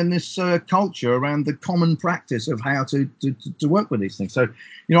start having this culture around the common practice of how to work with these things. So,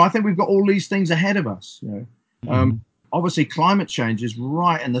 I think we've got all these things ahead of us. Obviously, climate change is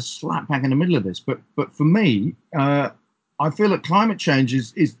right in the slap bang in the middle of this. But for me, I feel that climate change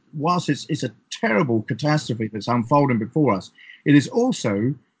is whilst it's a terrible catastrophe that's unfolding before us, it is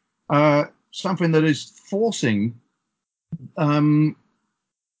also something that is forcing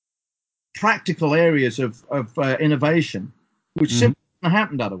practical areas of innovation, which simply wouldn't have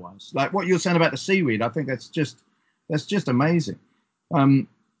happened otherwise. Like what you're saying about the seaweed, I think that's just amazing.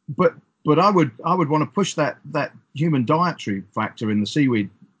 But I would want to push that human dietary factor in the seaweed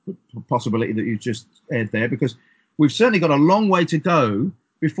possibility that you just aired there, because we've certainly got a long way to go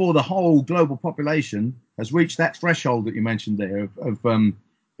before the whole global population has reached that threshold that you mentioned there of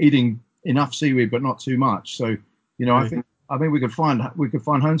eating enough seaweed but not too much. So I think we could find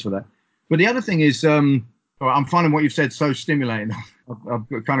homes for that. But the other thing is, I'm finding what you've said so stimulating.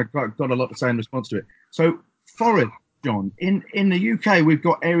 I've kind of got a lot to say in response to it. So forest, John, in the UK, we've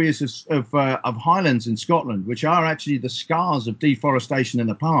got areas of highlands in Scotland, which are actually the scars of deforestation in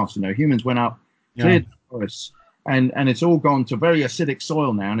the past. Humans went up, cleared the forests, and it's all gone to very acidic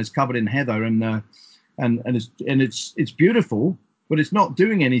soil now, and it's covered in heather, and it's beautiful, but it's not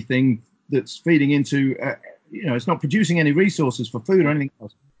doing anything that's feeding into, it's not producing any resources for food or anything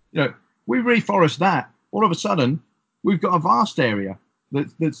else. We reforest that, all of a sudden, we've got a vast area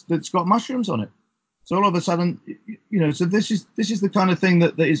that's got mushrooms on it. So all of a sudden, so this is the kind of thing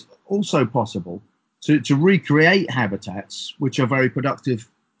that is also possible to recreate habitats which are very productive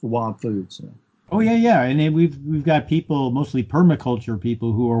for wild foods. Oh yeah, and then we've got people, mostly permaculture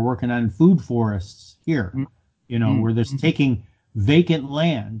people, who are working on food forests here. Where they're taking vacant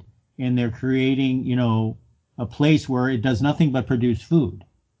land and they're creating, a place where it does nothing but produce food.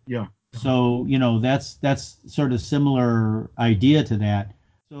 Yeah. So that's sort of similar idea to that.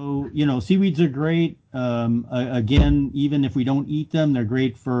 So, seaweeds are great. Again, even if we don't eat them, they're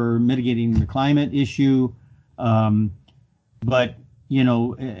great for mitigating the climate issue. But,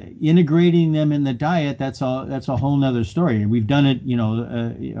 integrating them in the diet, that's a whole nother story. And we've done it,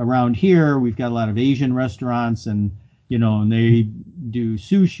 around here. We've got a lot of Asian restaurants and they do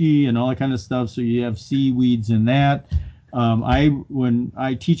sushi and all that kind of stuff. So you have seaweeds in that. When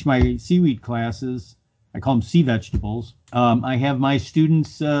I teach my seaweed classes, I call them sea vegetables. I have my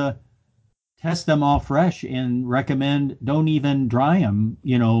students test them all fresh and recommend don't even dry them,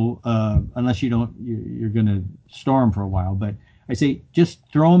 unless you're going to store them for a while. But I say just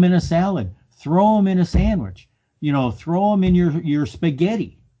throw them in a salad, throw them in a sandwich, throw them in your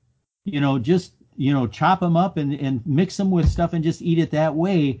spaghetti, just chop them up and mix them with stuff and just eat it that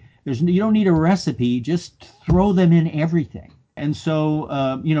way. You don't need a recipe, just throw them in everything. And so,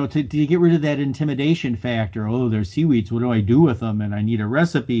 to get rid of that intimidation factor, oh, there's seaweeds, what do I do with them? And I need a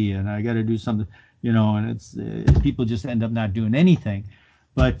recipe and I got to do something, and it's people just end up not doing anything.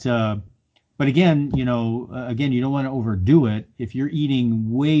 But again, you don't want to overdo it. If you're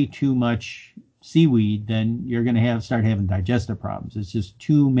eating way too much seaweed, then you're going to start having digestive problems. It's just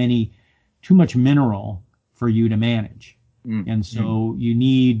too much mineral for you to manage. And so you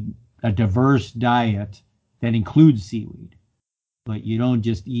need a diverse diet that includes seaweed. But you don't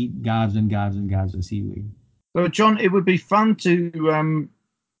just eat gobs and gobs and gobs of seaweed. So, John, it would be fun to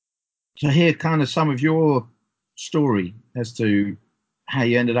hear kind of some of your story as to how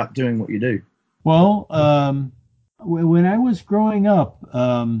you ended up doing what you do. Well, when I was growing up,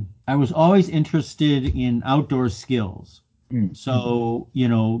 I was always interested in outdoor skills. So,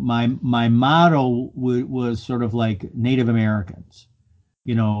 my motto was sort of like Native Americans.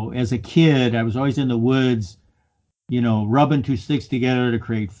 As a kid, I was always in the woods, rubbing two sticks together to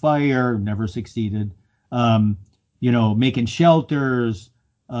create fire, never succeeded. Making shelters,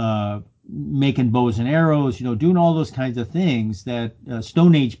 making bows and arrows, doing all those kinds of things that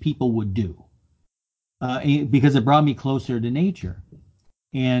Stone Age people would do, because it brought me closer to nature.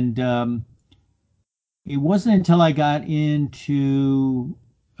 And it wasn't until I got into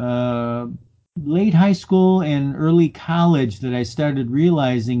late high school and early college that I started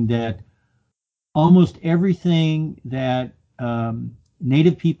realizing that almost everything that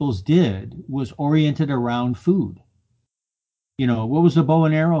Native peoples did was oriented around food. What was the bow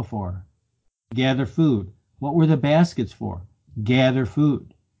and arrow for? Gather food. What were the baskets for? Gather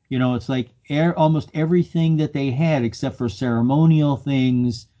food. It's like almost everything that they had, except for ceremonial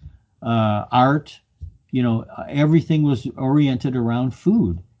things, art, everything was oriented around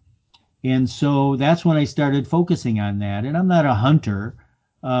food. And so that's when I started focusing on that. And I'm not a hunter,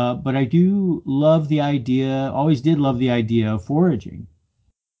 but I do love the idea, always did love the idea of foraging.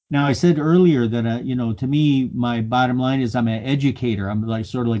 Now, I said earlier that, to me, my bottom line is I'm an educator. I'm like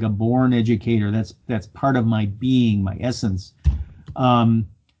sort of like a born educator. That's part of my being, my essence. And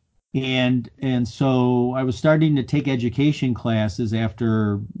so I was starting to take education classes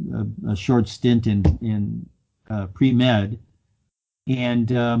after a short stint in pre-med,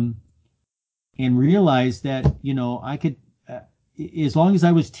 and realized that I could, as long as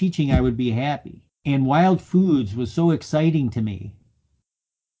I was teaching, I would be happy. And wild foods was so exciting to me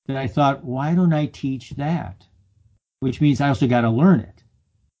that I thought, why don't I teach that? Which means I also got to learn it.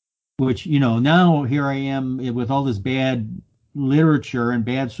 Which, now here I am with all this bad literature and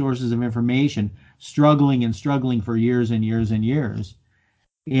bad sources of information, struggling for years and years and years.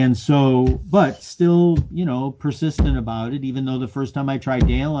 And so, but still, persistent about it, even though the first time I tried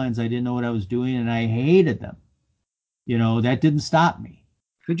dandelions, I didn't know what I was doing and I hated them. That didn't stop me.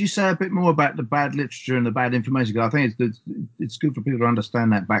 Could you say a bit more about the bad literature and the bad information? Because I think it's good for people to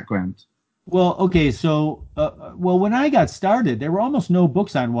understand that background. Well, okay, so, when I got started, there were almost no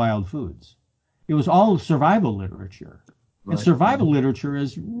books on wild foods. It was all survival literature. Right. And survival literature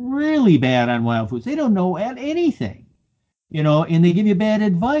is really bad on wild foods. They don't know anything, and they give you bad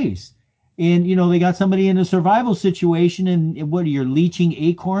advice. And, they got somebody in a survival situation, and what, you're leeching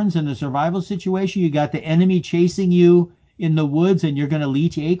acorns in a survival situation? You got the enemy chasing you in the woods and you're going to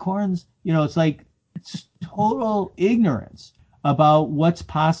leech acorns? It's total ignorance about what's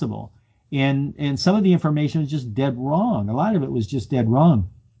possible. And some of the information was just dead wrong. A lot of it was just dead wrong.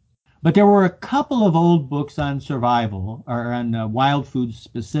 But there were a couple of old books on survival, or on wild foods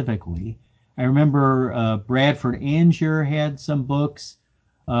specifically. I remember Bradford Anger had some books.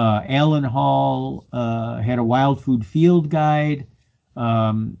 Alan Hall had a wild food field guide.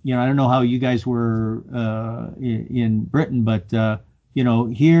 I don't know how you guys were in Britain, but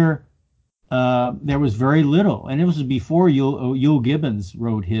here there was very little, and it was before Yule Gibbons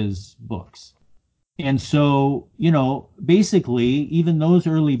wrote his books. And so, basically, even those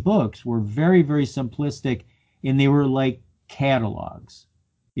early books were very, very simplistic, and they were like catalogs.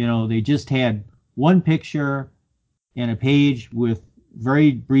 They just had one picture and a page with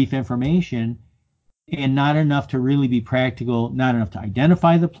very brief information, and not enough to really be practical, not enough to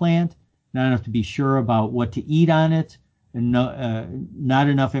identify the plant, not enough to be sure about what to eat on it, and not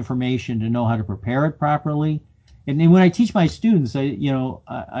enough information to know how to prepare it properly. And then when I teach my students,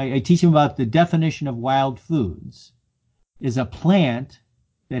 I teach them about the definition of wild foods is a plant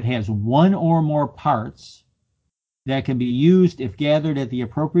that has one or more parts that can be used if gathered at the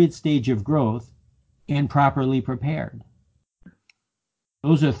appropriate stage of growth and properly prepared.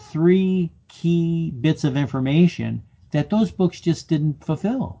 Those are three key bits of information that those books just didn't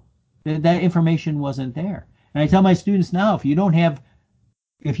fulfill. That information wasn't there. And I tell my students now, if you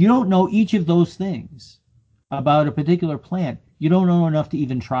don't know each of those things about a particular plant, you don't know enough to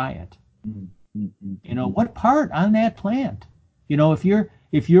even try it. Mm-hmm. What part on that plant? If you're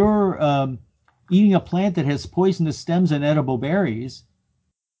eating a plant that has poisonous stems and edible berries,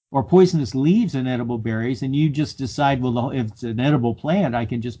 or poisonous leaves and edible berries, and you just decide, well, if it's an edible plant, I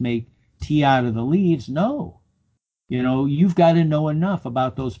can just make tea out of the leaves. No. You've got to know enough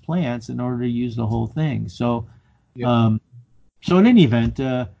about those plants in order to use the whole thing. So, yeah. So in any event,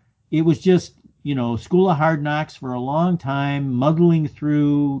 it was just, school of hard knocks for a long time, muddling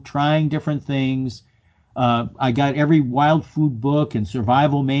through, trying different things. I got every wild food book and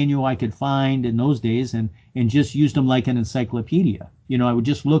survival manual I could find in those days, and just used them like an encyclopedia. I would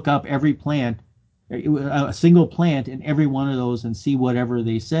just look up every plant, a single plant in every one of those, and see whatever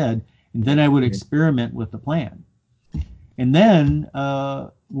they said, and then I would experiment with the plant. And then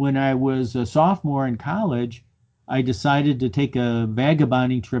when I was a sophomore in college, I decided to take a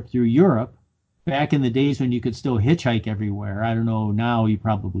vagabonding trip through Europe. Back in the days when you could still hitchhike everywhere. I don't know, now you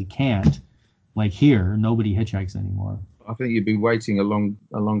probably can't. Like here, nobody hitchhikes anymore. I think you'd be waiting a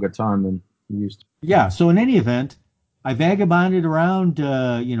longer time than you used to. Yeah, so in any event, I vagabonded around,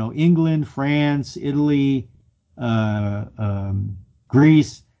 England, France, Italy,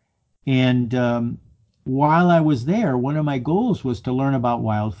 Greece, and while I was there, one of my goals was to learn about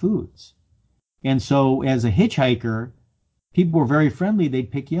wild foods. And so as a hitchhiker, people were very friendly.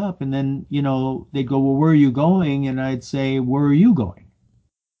 They'd pick you up, and then, they'd go, well, where are you going? And I'd say, where are you going?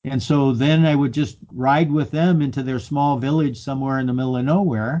 And so then I would just ride with them into their small village somewhere in the middle of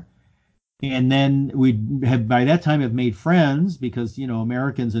nowhere. And then we'd have, by that time, have made friends because,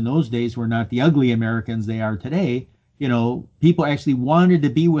 Americans in those days were not the ugly Americans they are today. People actually wanted to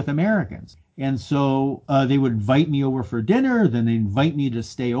be with Americans. And so they would invite me over for dinner, then they invite me to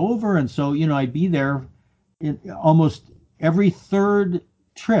stay over. And so, I'd be there almost every third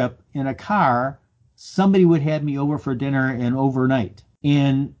trip in a car. Somebody would have me over for dinner and overnight.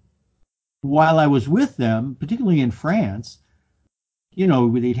 And while I was with them, particularly in France,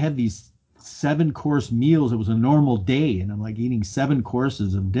 they'd have these 7-course meals. It was a normal day, and I'm like eating 7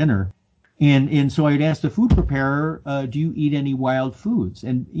 courses of dinner. And so I'd ask the food preparer, do you eat any wild foods?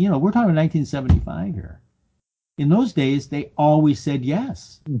 And, we're talking 1975 here. In those days, they always said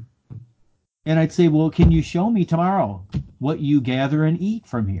yes. And I'd say, well, can you show me tomorrow what you gather and eat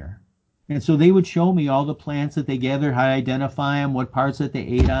from here? And so they would show me all the plants that they gathered, how to identify them, what parts that they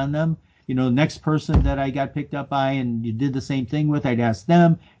ate on them. The next person that I got picked up by and you did the same thing with, I'd ask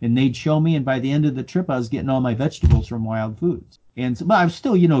them, and they'd show me. And by the end of the trip, I was getting all my vegetables from wild foods. And so, but I was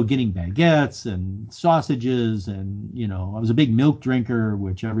still, getting baguettes and sausages. And, I was a big milk drinker,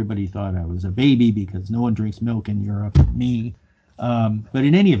 which everybody thought I was a baby because no one drinks milk in Europe, me. But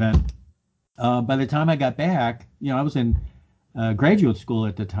in any event, by the time I got back, I was in graduate school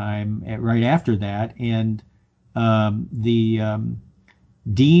at the time, right after that. And the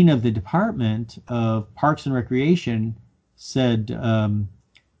dean of the Department of Parks and Recreation said,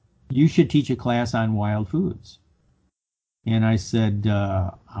 you should teach a class on wild foods. And I said,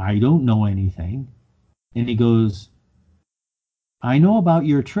 I don't know anything. And he goes, I know about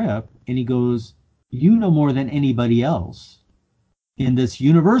your trip. And he goes, you know more than anybody else in this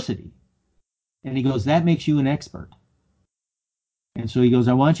university. And he goes, that makes you an expert. And so he goes,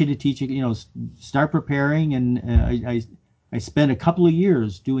 I want you to teach, start preparing. And I spent a couple of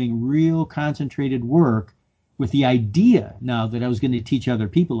years doing real concentrated work with the idea now that I was going to teach other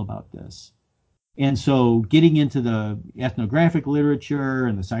people about this. And so getting into the ethnographic literature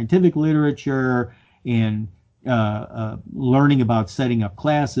and the scientific literature and learning about setting up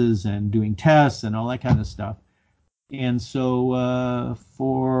classes and doing tests and all that kind of stuff. And so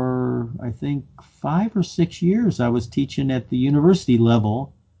for, I think, 5 or 6 years, I was teaching at the university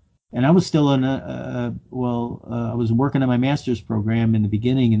level. And I was still in I was working on my master's program in the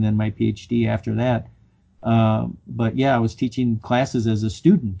beginning and then my PhD after that. But yeah, I was teaching classes as a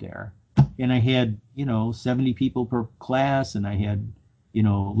student there. And I had, 70 people per class, and I had,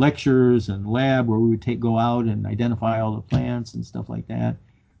 lectures and lab where we would go out and identify all the plants and stuff like that.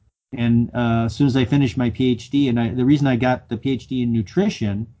 And as soon as I finished my PhD, and the reason I got the PhD in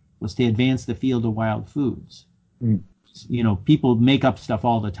nutrition was to advance the field of wild foods. Mm. People make up stuff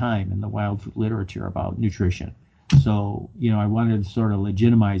all the time in the wild food literature about nutrition. So, I wanted to sort of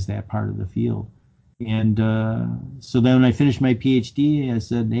legitimize that part of the field. And so then when I finished my PhD, I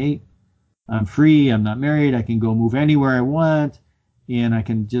said, hey, I'm free, I'm not married, I can go move anywhere I want, and I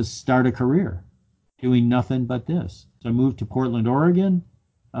can just start a career doing nothing but this. So I moved to Portland, Oregon.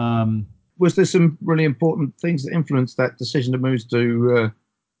 Was there some really important things that influenced that decision to move to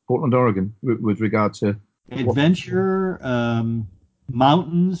Portland, Oregon with regard to adventure,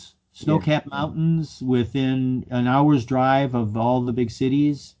 mountains, snow-capped mountains within an hour's drive of all the big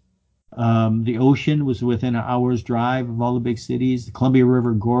cities? The ocean was within an hour's drive of all the big cities. The Columbia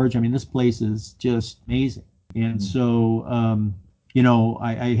River Gorge. I mean, this place is just amazing. And so,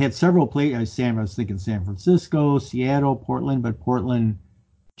 I had several places. I was thinking San Francisco, Seattle, Portland, but Portland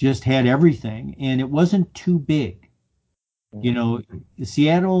just had everything, and it wasn't too big.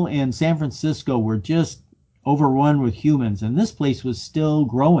 Seattle and San Francisco were just overrun with humans, and this place was still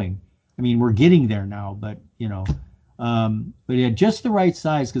growing. I mean, we're getting there now, but but it had just the right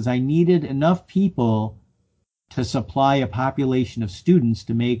size because I needed enough people to supply a population of students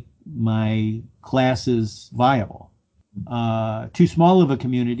to make my classes viable. Too small of a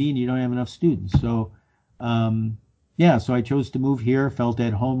community, and you don't have enough students. So, so I chose to move here, felt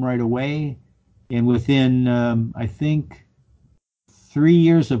at home right away. And within, I think, 3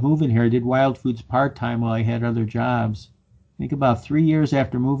 years of moving here, I did Wild Foods part-time while I had other jobs. I think about 3 years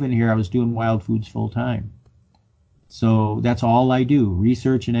after moving here, I was doing Wild Foods full-time. So that's all I do,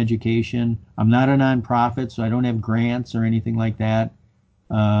 research and education. I'm not a nonprofit, so I don't have grants or anything like that.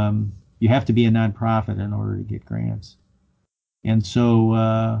 You have to be a nonprofit in order to get grants. And so...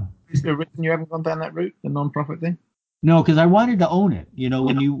 Is there a reason you haven't gone down that route, the nonprofit thing? No, because I wanted to own it. You know,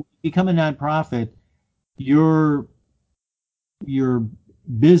 when you become a nonprofit, your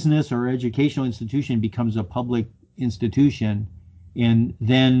business or educational institution becomes a public institution, and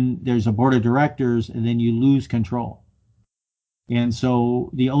then there's a board of directors, and then you lose control. And so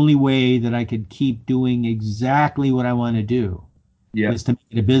the only way that I could keep doing exactly what I want to do is to make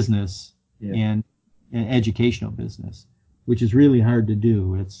it a business and an educational business, which is really hard to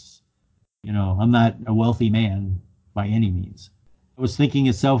do. It's, you know, I'm not a wealthy man by any means. I was thinking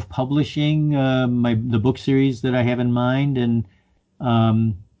of self-publishing the book series that I have in mind, and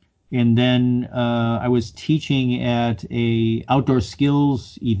then I was teaching at a outdoor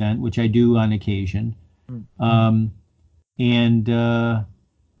skills event, which I do on occasion.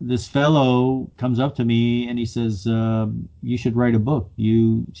 This fellow comes up to me and he says, you should write a book.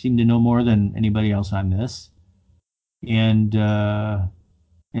 You seem to know more than anybody else on this. And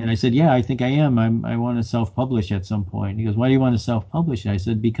I said, yeah, I think I am. I want to self-publish at some point. He goes, why do you want to self-publish? I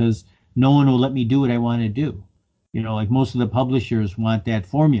said, because no one will let me do what I want to do. You know, like most of the publishers want that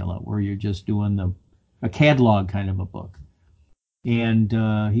formula where you're just doing a catalog kind of a book. And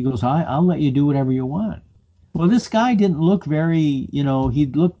he goes, I'll let you do whatever you want. Well, this guy didn't look very, you know, he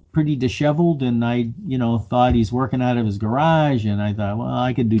looked pretty disheveled, and I, you know, thought he's working out of his garage, and I thought, well,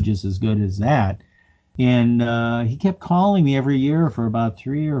 I could do just as good as that. And he kept calling me every year for about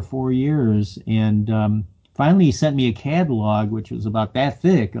 3 or 4 years, and finally he sent me a catalog, which was about that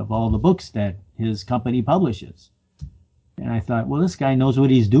thick, of all the books that his company publishes. And I thought, well, this guy knows what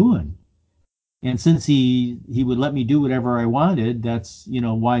he's doing. And since he would let me do whatever I wanted, that's, you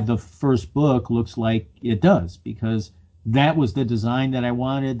know, why the first book looks like it does, because that was the design that I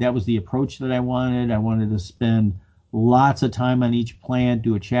wanted. That was the approach that I wanted. I wanted to spend lots of time on each plant,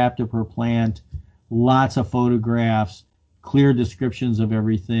 do a chapter per plant, lots of photographs, clear descriptions of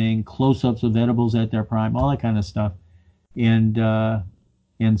everything, close-ups of edibles at their prime, all that kind of stuff. And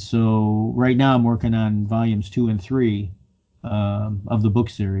so right now I'm working on volumes 2 and 3 of the book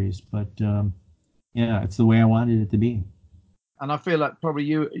series, but yeah, it's the way I wanted it to be. And I feel like probably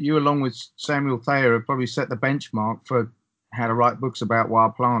you along with Samuel Thayer have probably set the benchmark for how to write books about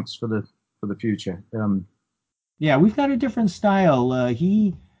wild plants for the future. Yeah, we've got a different style.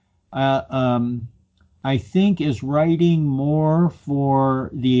 He, I think, is writing more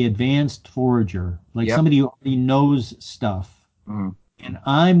for the advanced forager, like somebody who already knows stuff. Mm-hmm. And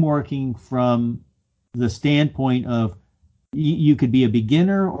I'm working from the standpoint of you could be a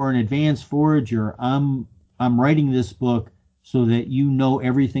beginner or an advanced forager. I'm writing this book so that you know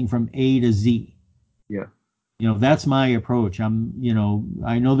everything from A to Z. Yeah. You know, that's my approach. I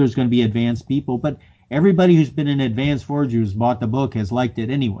know there's going to be advanced people, but everybody who's been an advanced forager who's bought the book has liked it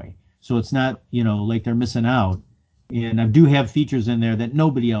anyway. So it's not, you know, like they're missing out. And I do have features in there that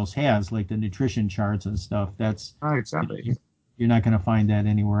nobody else has, like the nutrition charts and stuff. That's exactly. You're not going to find that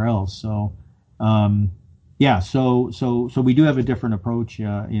anywhere else. So, yeah, so we do have a different approach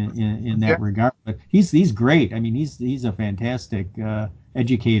in that regard. But he's great. I mean, he's a fantastic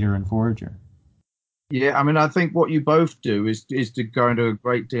educator and forager. Yeah, I mean, I think what you both do is to go into a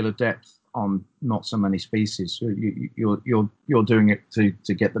great deal of depth on not so many species. So you're doing it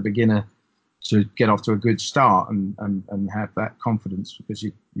to get the beginner to get off to a good start and have that confidence, because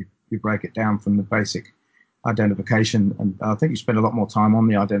you break it down from the basic identification, and I think you spend a lot more time on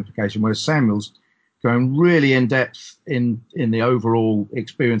the identification, whereas Samuel's going really in depth in the overall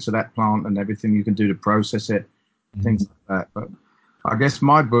experience of that plant and everything you can do to process it, things like that. But I guess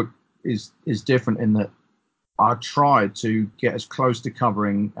my book is different in that I tried to get as close to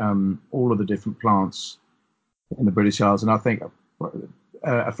covering all of the different plants in the British Isles, and I think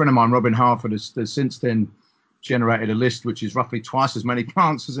a friend of mine, Robin Harford, has since then generated a list which is roughly twice as many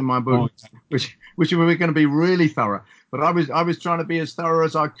plants as in my book, which were going to be really thorough. But I was trying to be as thorough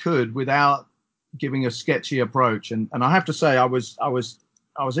as I could without giving a sketchy approach. And I have to say I was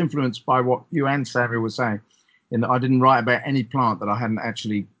influenced by what you and Samuel were saying, in that I didn't write about any plant that I hadn't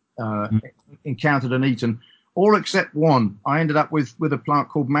actually encountered and eaten, all except one. I ended up with a plant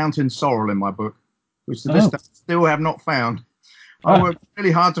called mountain sorrel in my book, which to this day I still have not found. I worked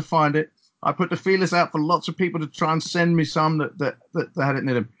really hard to find it. I put the feelers out for lots of people to try and send me some that had it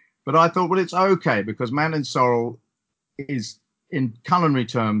near them. But I thought, well, it's okay because Mantlin Sorrel is, in culinary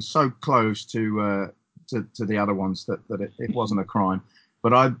terms, so close to the other ones that it wasn't a crime.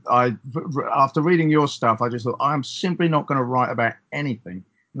 But I after reading your stuff, I just thought I'm simply not going to write about anything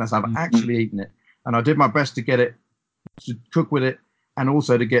unless I've actually eaten it. And I did my best to get it, to cook with it, and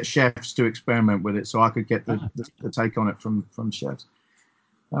also to get chefs to experiment with it, so I could get the take on it from chefs.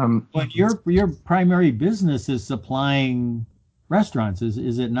 But your primary business is supplying restaurants,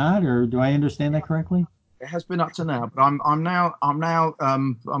 is it not? Or do I understand that correctly? It has been up to now, but I'm now. I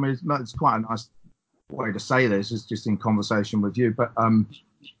mean, it's quite a nice way to say this. It's just in conversation with you, but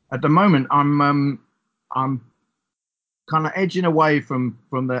at the moment, I'm kind of edging away from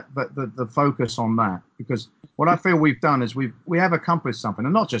the focus on that, because what I feel we've done is we have accomplished something,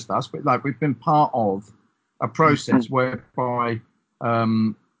 and not just us, but like we've been part of a process whereby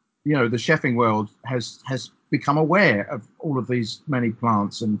the chefing world has become aware of all of these many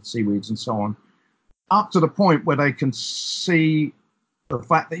plants and seaweeds and so on, up to the point where they can see the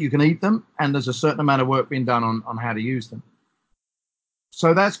fact that you can eat them, and there's a certain amount of work being done on how to use them.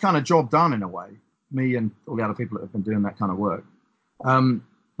 So that's kind of job done in a way, me and all the other people that have been doing that kind of work.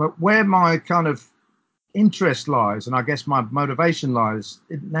 But where my kind of interest lies, and I guess my motivation lies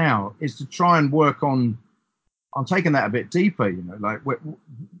now, is to try and work on taking that a bit deeper, like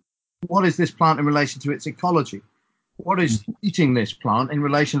what is this plant in relation to its ecology? What is eating this plant in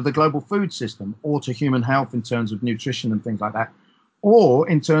relation to the global food system, or to human health in terms of nutrition and things like that, or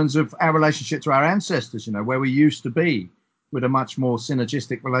in terms of our relationship to our ancestors, where we used to be, with a much more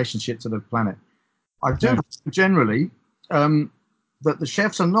synergistic relationship to the planet. I do generally that the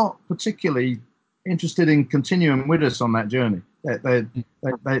chefs are not particularly interested in continuing with us on that journey.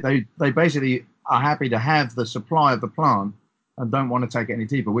 They basically are happy to have the supply of the plant and don't want to take it any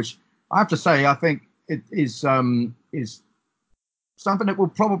deeper, which I have to say, I think it is something that will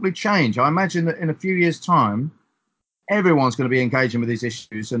probably change. I imagine that in a few years' time, everyone's going to be engaging with these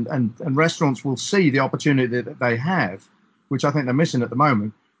issues, and restaurants will see the opportunity that they have, which I think they're missing at the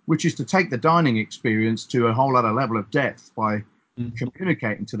moment, which is to take the dining experience to a whole other level of depth by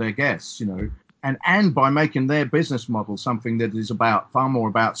communicating to their guests, and by making their business model something that is far more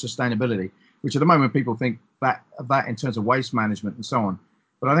about sustainability, which at the moment people think that in terms of waste management and so on.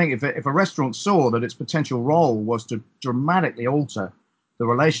 But I think if a restaurant saw that its potential role was to dramatically alter the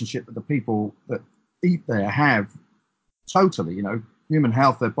relationship that the people that eat there have, totally, human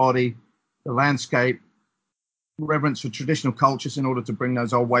health, their body, the landscape, reverence for traditional cultures in order to bring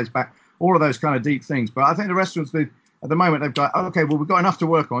those old ways back, all of those kind of deep things. But I think the restaurants, at the moment, they've got, okay, well, we've got enough to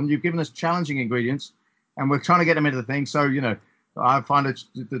work on. You've given us challenging ingredients, and we're trying to get them into the thing. So, I find it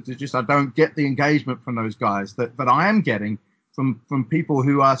just I don't get the engagement from those guys that I am getting from people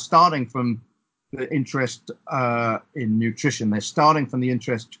who are starting from the interest in nutrition. They're starting from the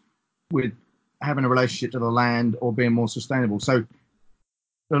interest with having a relationship to the land or being more sustainable. So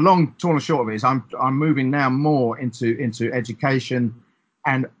the long, tall and short of it is I'm moving now more into education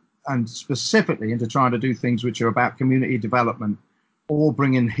and specifically into trying to do things which are about community development or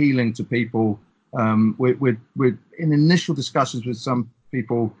bringing healing to people. With in initial discussions with some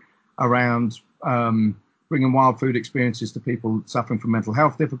people around bringing wild food experiences to people suffering from mental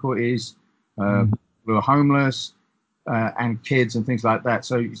health difficulties, who are homeless, and kids and things like that.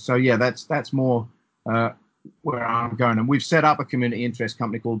 So yeah, that's more where I'm going. And we've set up a community interest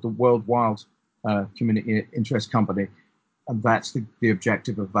company called the World Wild Community Interest Company, and that's the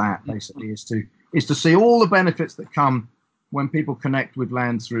objective of that basically is to see all the benefits that come when people connect with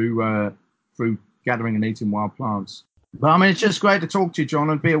land through gathering and eating wild plants. But I mean, it's just great to talk to you, John,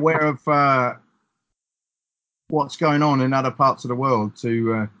 and be aware of what's going on in other parts of the world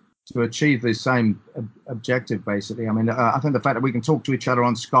to achieve this same objective, basically. I mean, I think the fact that we can talk to each other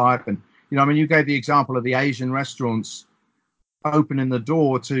on Skype, and you gave the example of the Asian restaurants opening the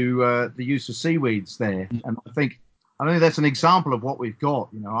door to the use of seaweeds there, and I think that's an example of what we've got.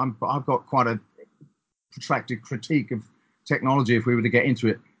 I've got quite a protracted critique of technology if we were to get into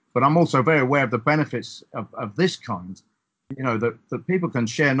it. But I'm also very aware of the benefits of this kind, that people can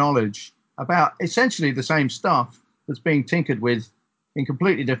share knowledge about essentially the same stuff that's being tinkered with in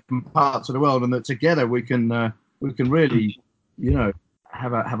completely different parts of the world, and that together we can really,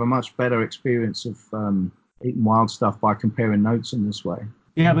 have a much better experience of eating wild stuff by comparing notes in this way.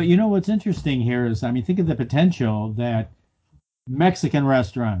 Yeah, but what's interesting here is, think of the potential that Mexican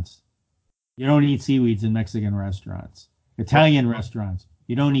restaurants, you don't eat seaweeds in Mexican restaurants. Italian restaurants,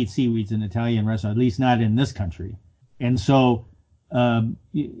 you don't eat seaweeds in Italian restaurants, at least not in this country. And so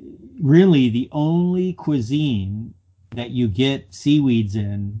really the only cuisine that you get seaweeds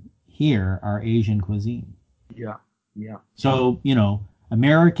in here are Asian cuisine. Yeah. Yeah. So,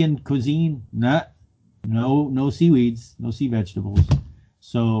 American cuisine, no seaweeds, no sea vegetables.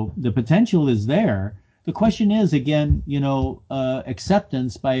 So the potential is there. The question is, again,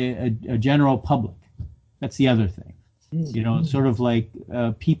 acceptance by a general public. That's the other thing. It's sort of like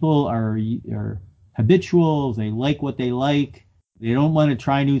people are habitual. They like what they like. They don't want to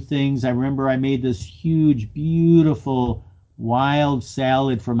try new things. I remember I made this huge, beautiful wild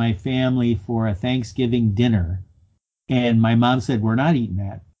salad for my family for a Thanksgiving dinner. And my mom said, "We're not eating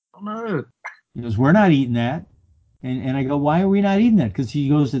that." Oh, no. He goes, "We're not eating that." And I go, "Why are we not eating that?" Because he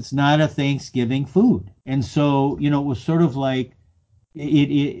goes, "It's not a Thanksgiving food." And so, it was sort of like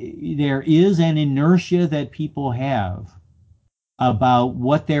there is an inertia that people have about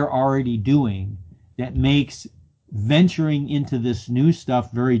what they're already doing that makes venturing into this new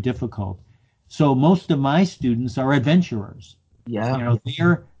stuff very difficult. So most of my students are adventurers. Yeah.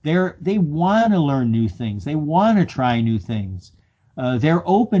 They want to learn new things. They want to try new things. They're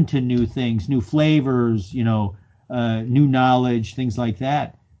open to new things, new flavors, new knowledge, things like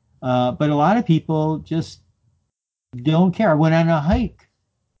that. But a lot of people just don't care. I went on a hike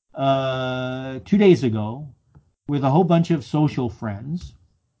 2 days ago with a whole bunch of social friends.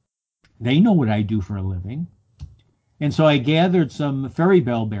 They know what I do for a living. And so I gathered some fairy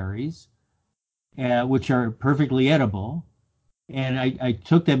bell berries, which are perfectly edible. And I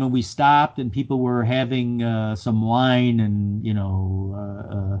took them and we stopped and people were having some wine and,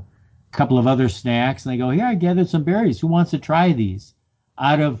 a couple of other snacks. And I go, "Here, I gathered some berries. Who wants to try these?"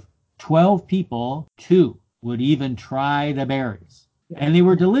 Out of 12 people, 2 would even try the berries. And they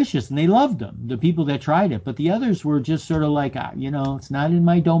were delicious and they loved them, the people that tried it. But the others were just sort of like, it's not in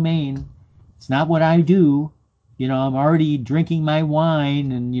my domain. It's not what I do. I'm already drinking my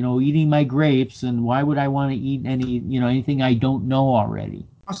wine and, eating my grapes. And why would I want to eat anything I don't know already?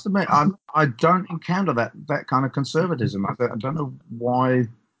 I must admit, I don't encounter that kind of conservatism. I don't know why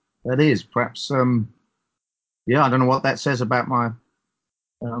that is. Perhaps, I don't know what that says about my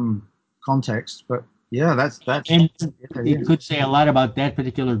context, but yeah, that's And yeah. it could say a lot about that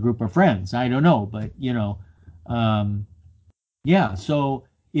particular group of friends. I don't know, but yeah. So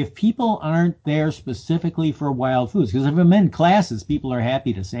if people aren't there specifically for wild foods, because if I'm in classes, people are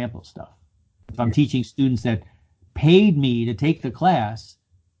happy to sample stuff. If I'm teaching students that paid me to take the class,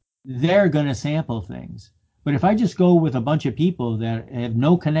 they're going to sample things. But if I just go with a bunch of people that have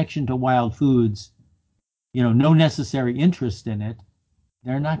no connection to wild foods, no necessary interest in it,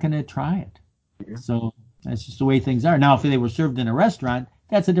 they're not going to try it. Yeah. So that's just the way things are. Now, if they were served in a restaurant,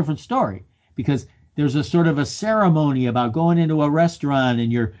 that's a different story because there's a sort of a ceremony about going into a restaurant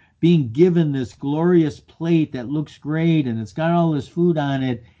and you're being given this glorious plate that looks great and it's got all this food on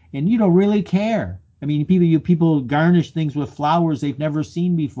it and you don't really care. I mean, people garnish things with flowers they've never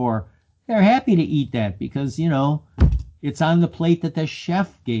seen before. They're happy to eat that because, it's on the plate that the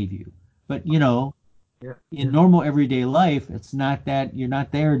chef gave you. But, in normal everyday life, it's not that you're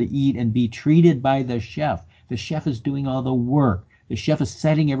not there to eat and be treated by the chef. The chef is doing all the work. The chef is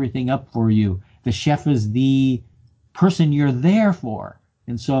setting everything up for you. The chef is the person you're there for.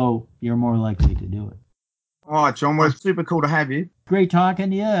 And so you're more likely to do it. All right, John, well, it's super cool to have you. Great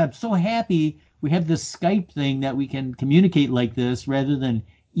talking. Yeah, I'm so happy we have this Skype thing that we can communicate like this rather than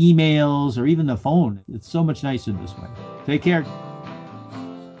emails or even the phone. It's so much nicer this way. Take care.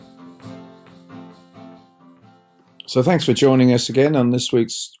 So thanks for joining us again on this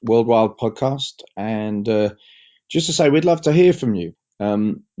week's World Wild podcast. And just to say, we'd love to hear from you.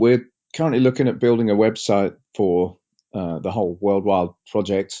 We're currently looking at building a website for the whole World Wild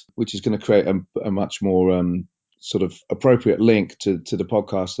project, which is going to create a much more sort of appropriate link to the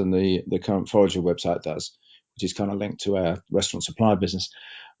podcast than the current Forager website does, which is kind of linked to our restaurant supply business.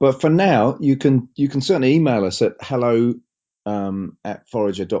 But for now, you can certainly email us at hello at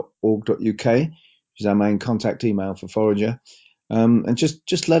forager.org.uk. Which is our main contact email for Forager, and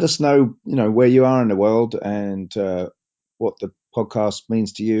just let us know, where you are in the world and what the podcast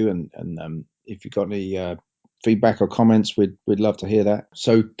means to you, and if you've got any feedback or comments, we'd love to hear that.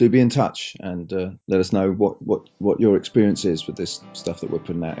 So do be in touch and let us know what your experience is with this stuff that we're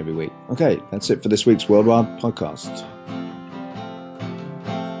putting out every week. Okay, that's it for this week's World Wild podcast.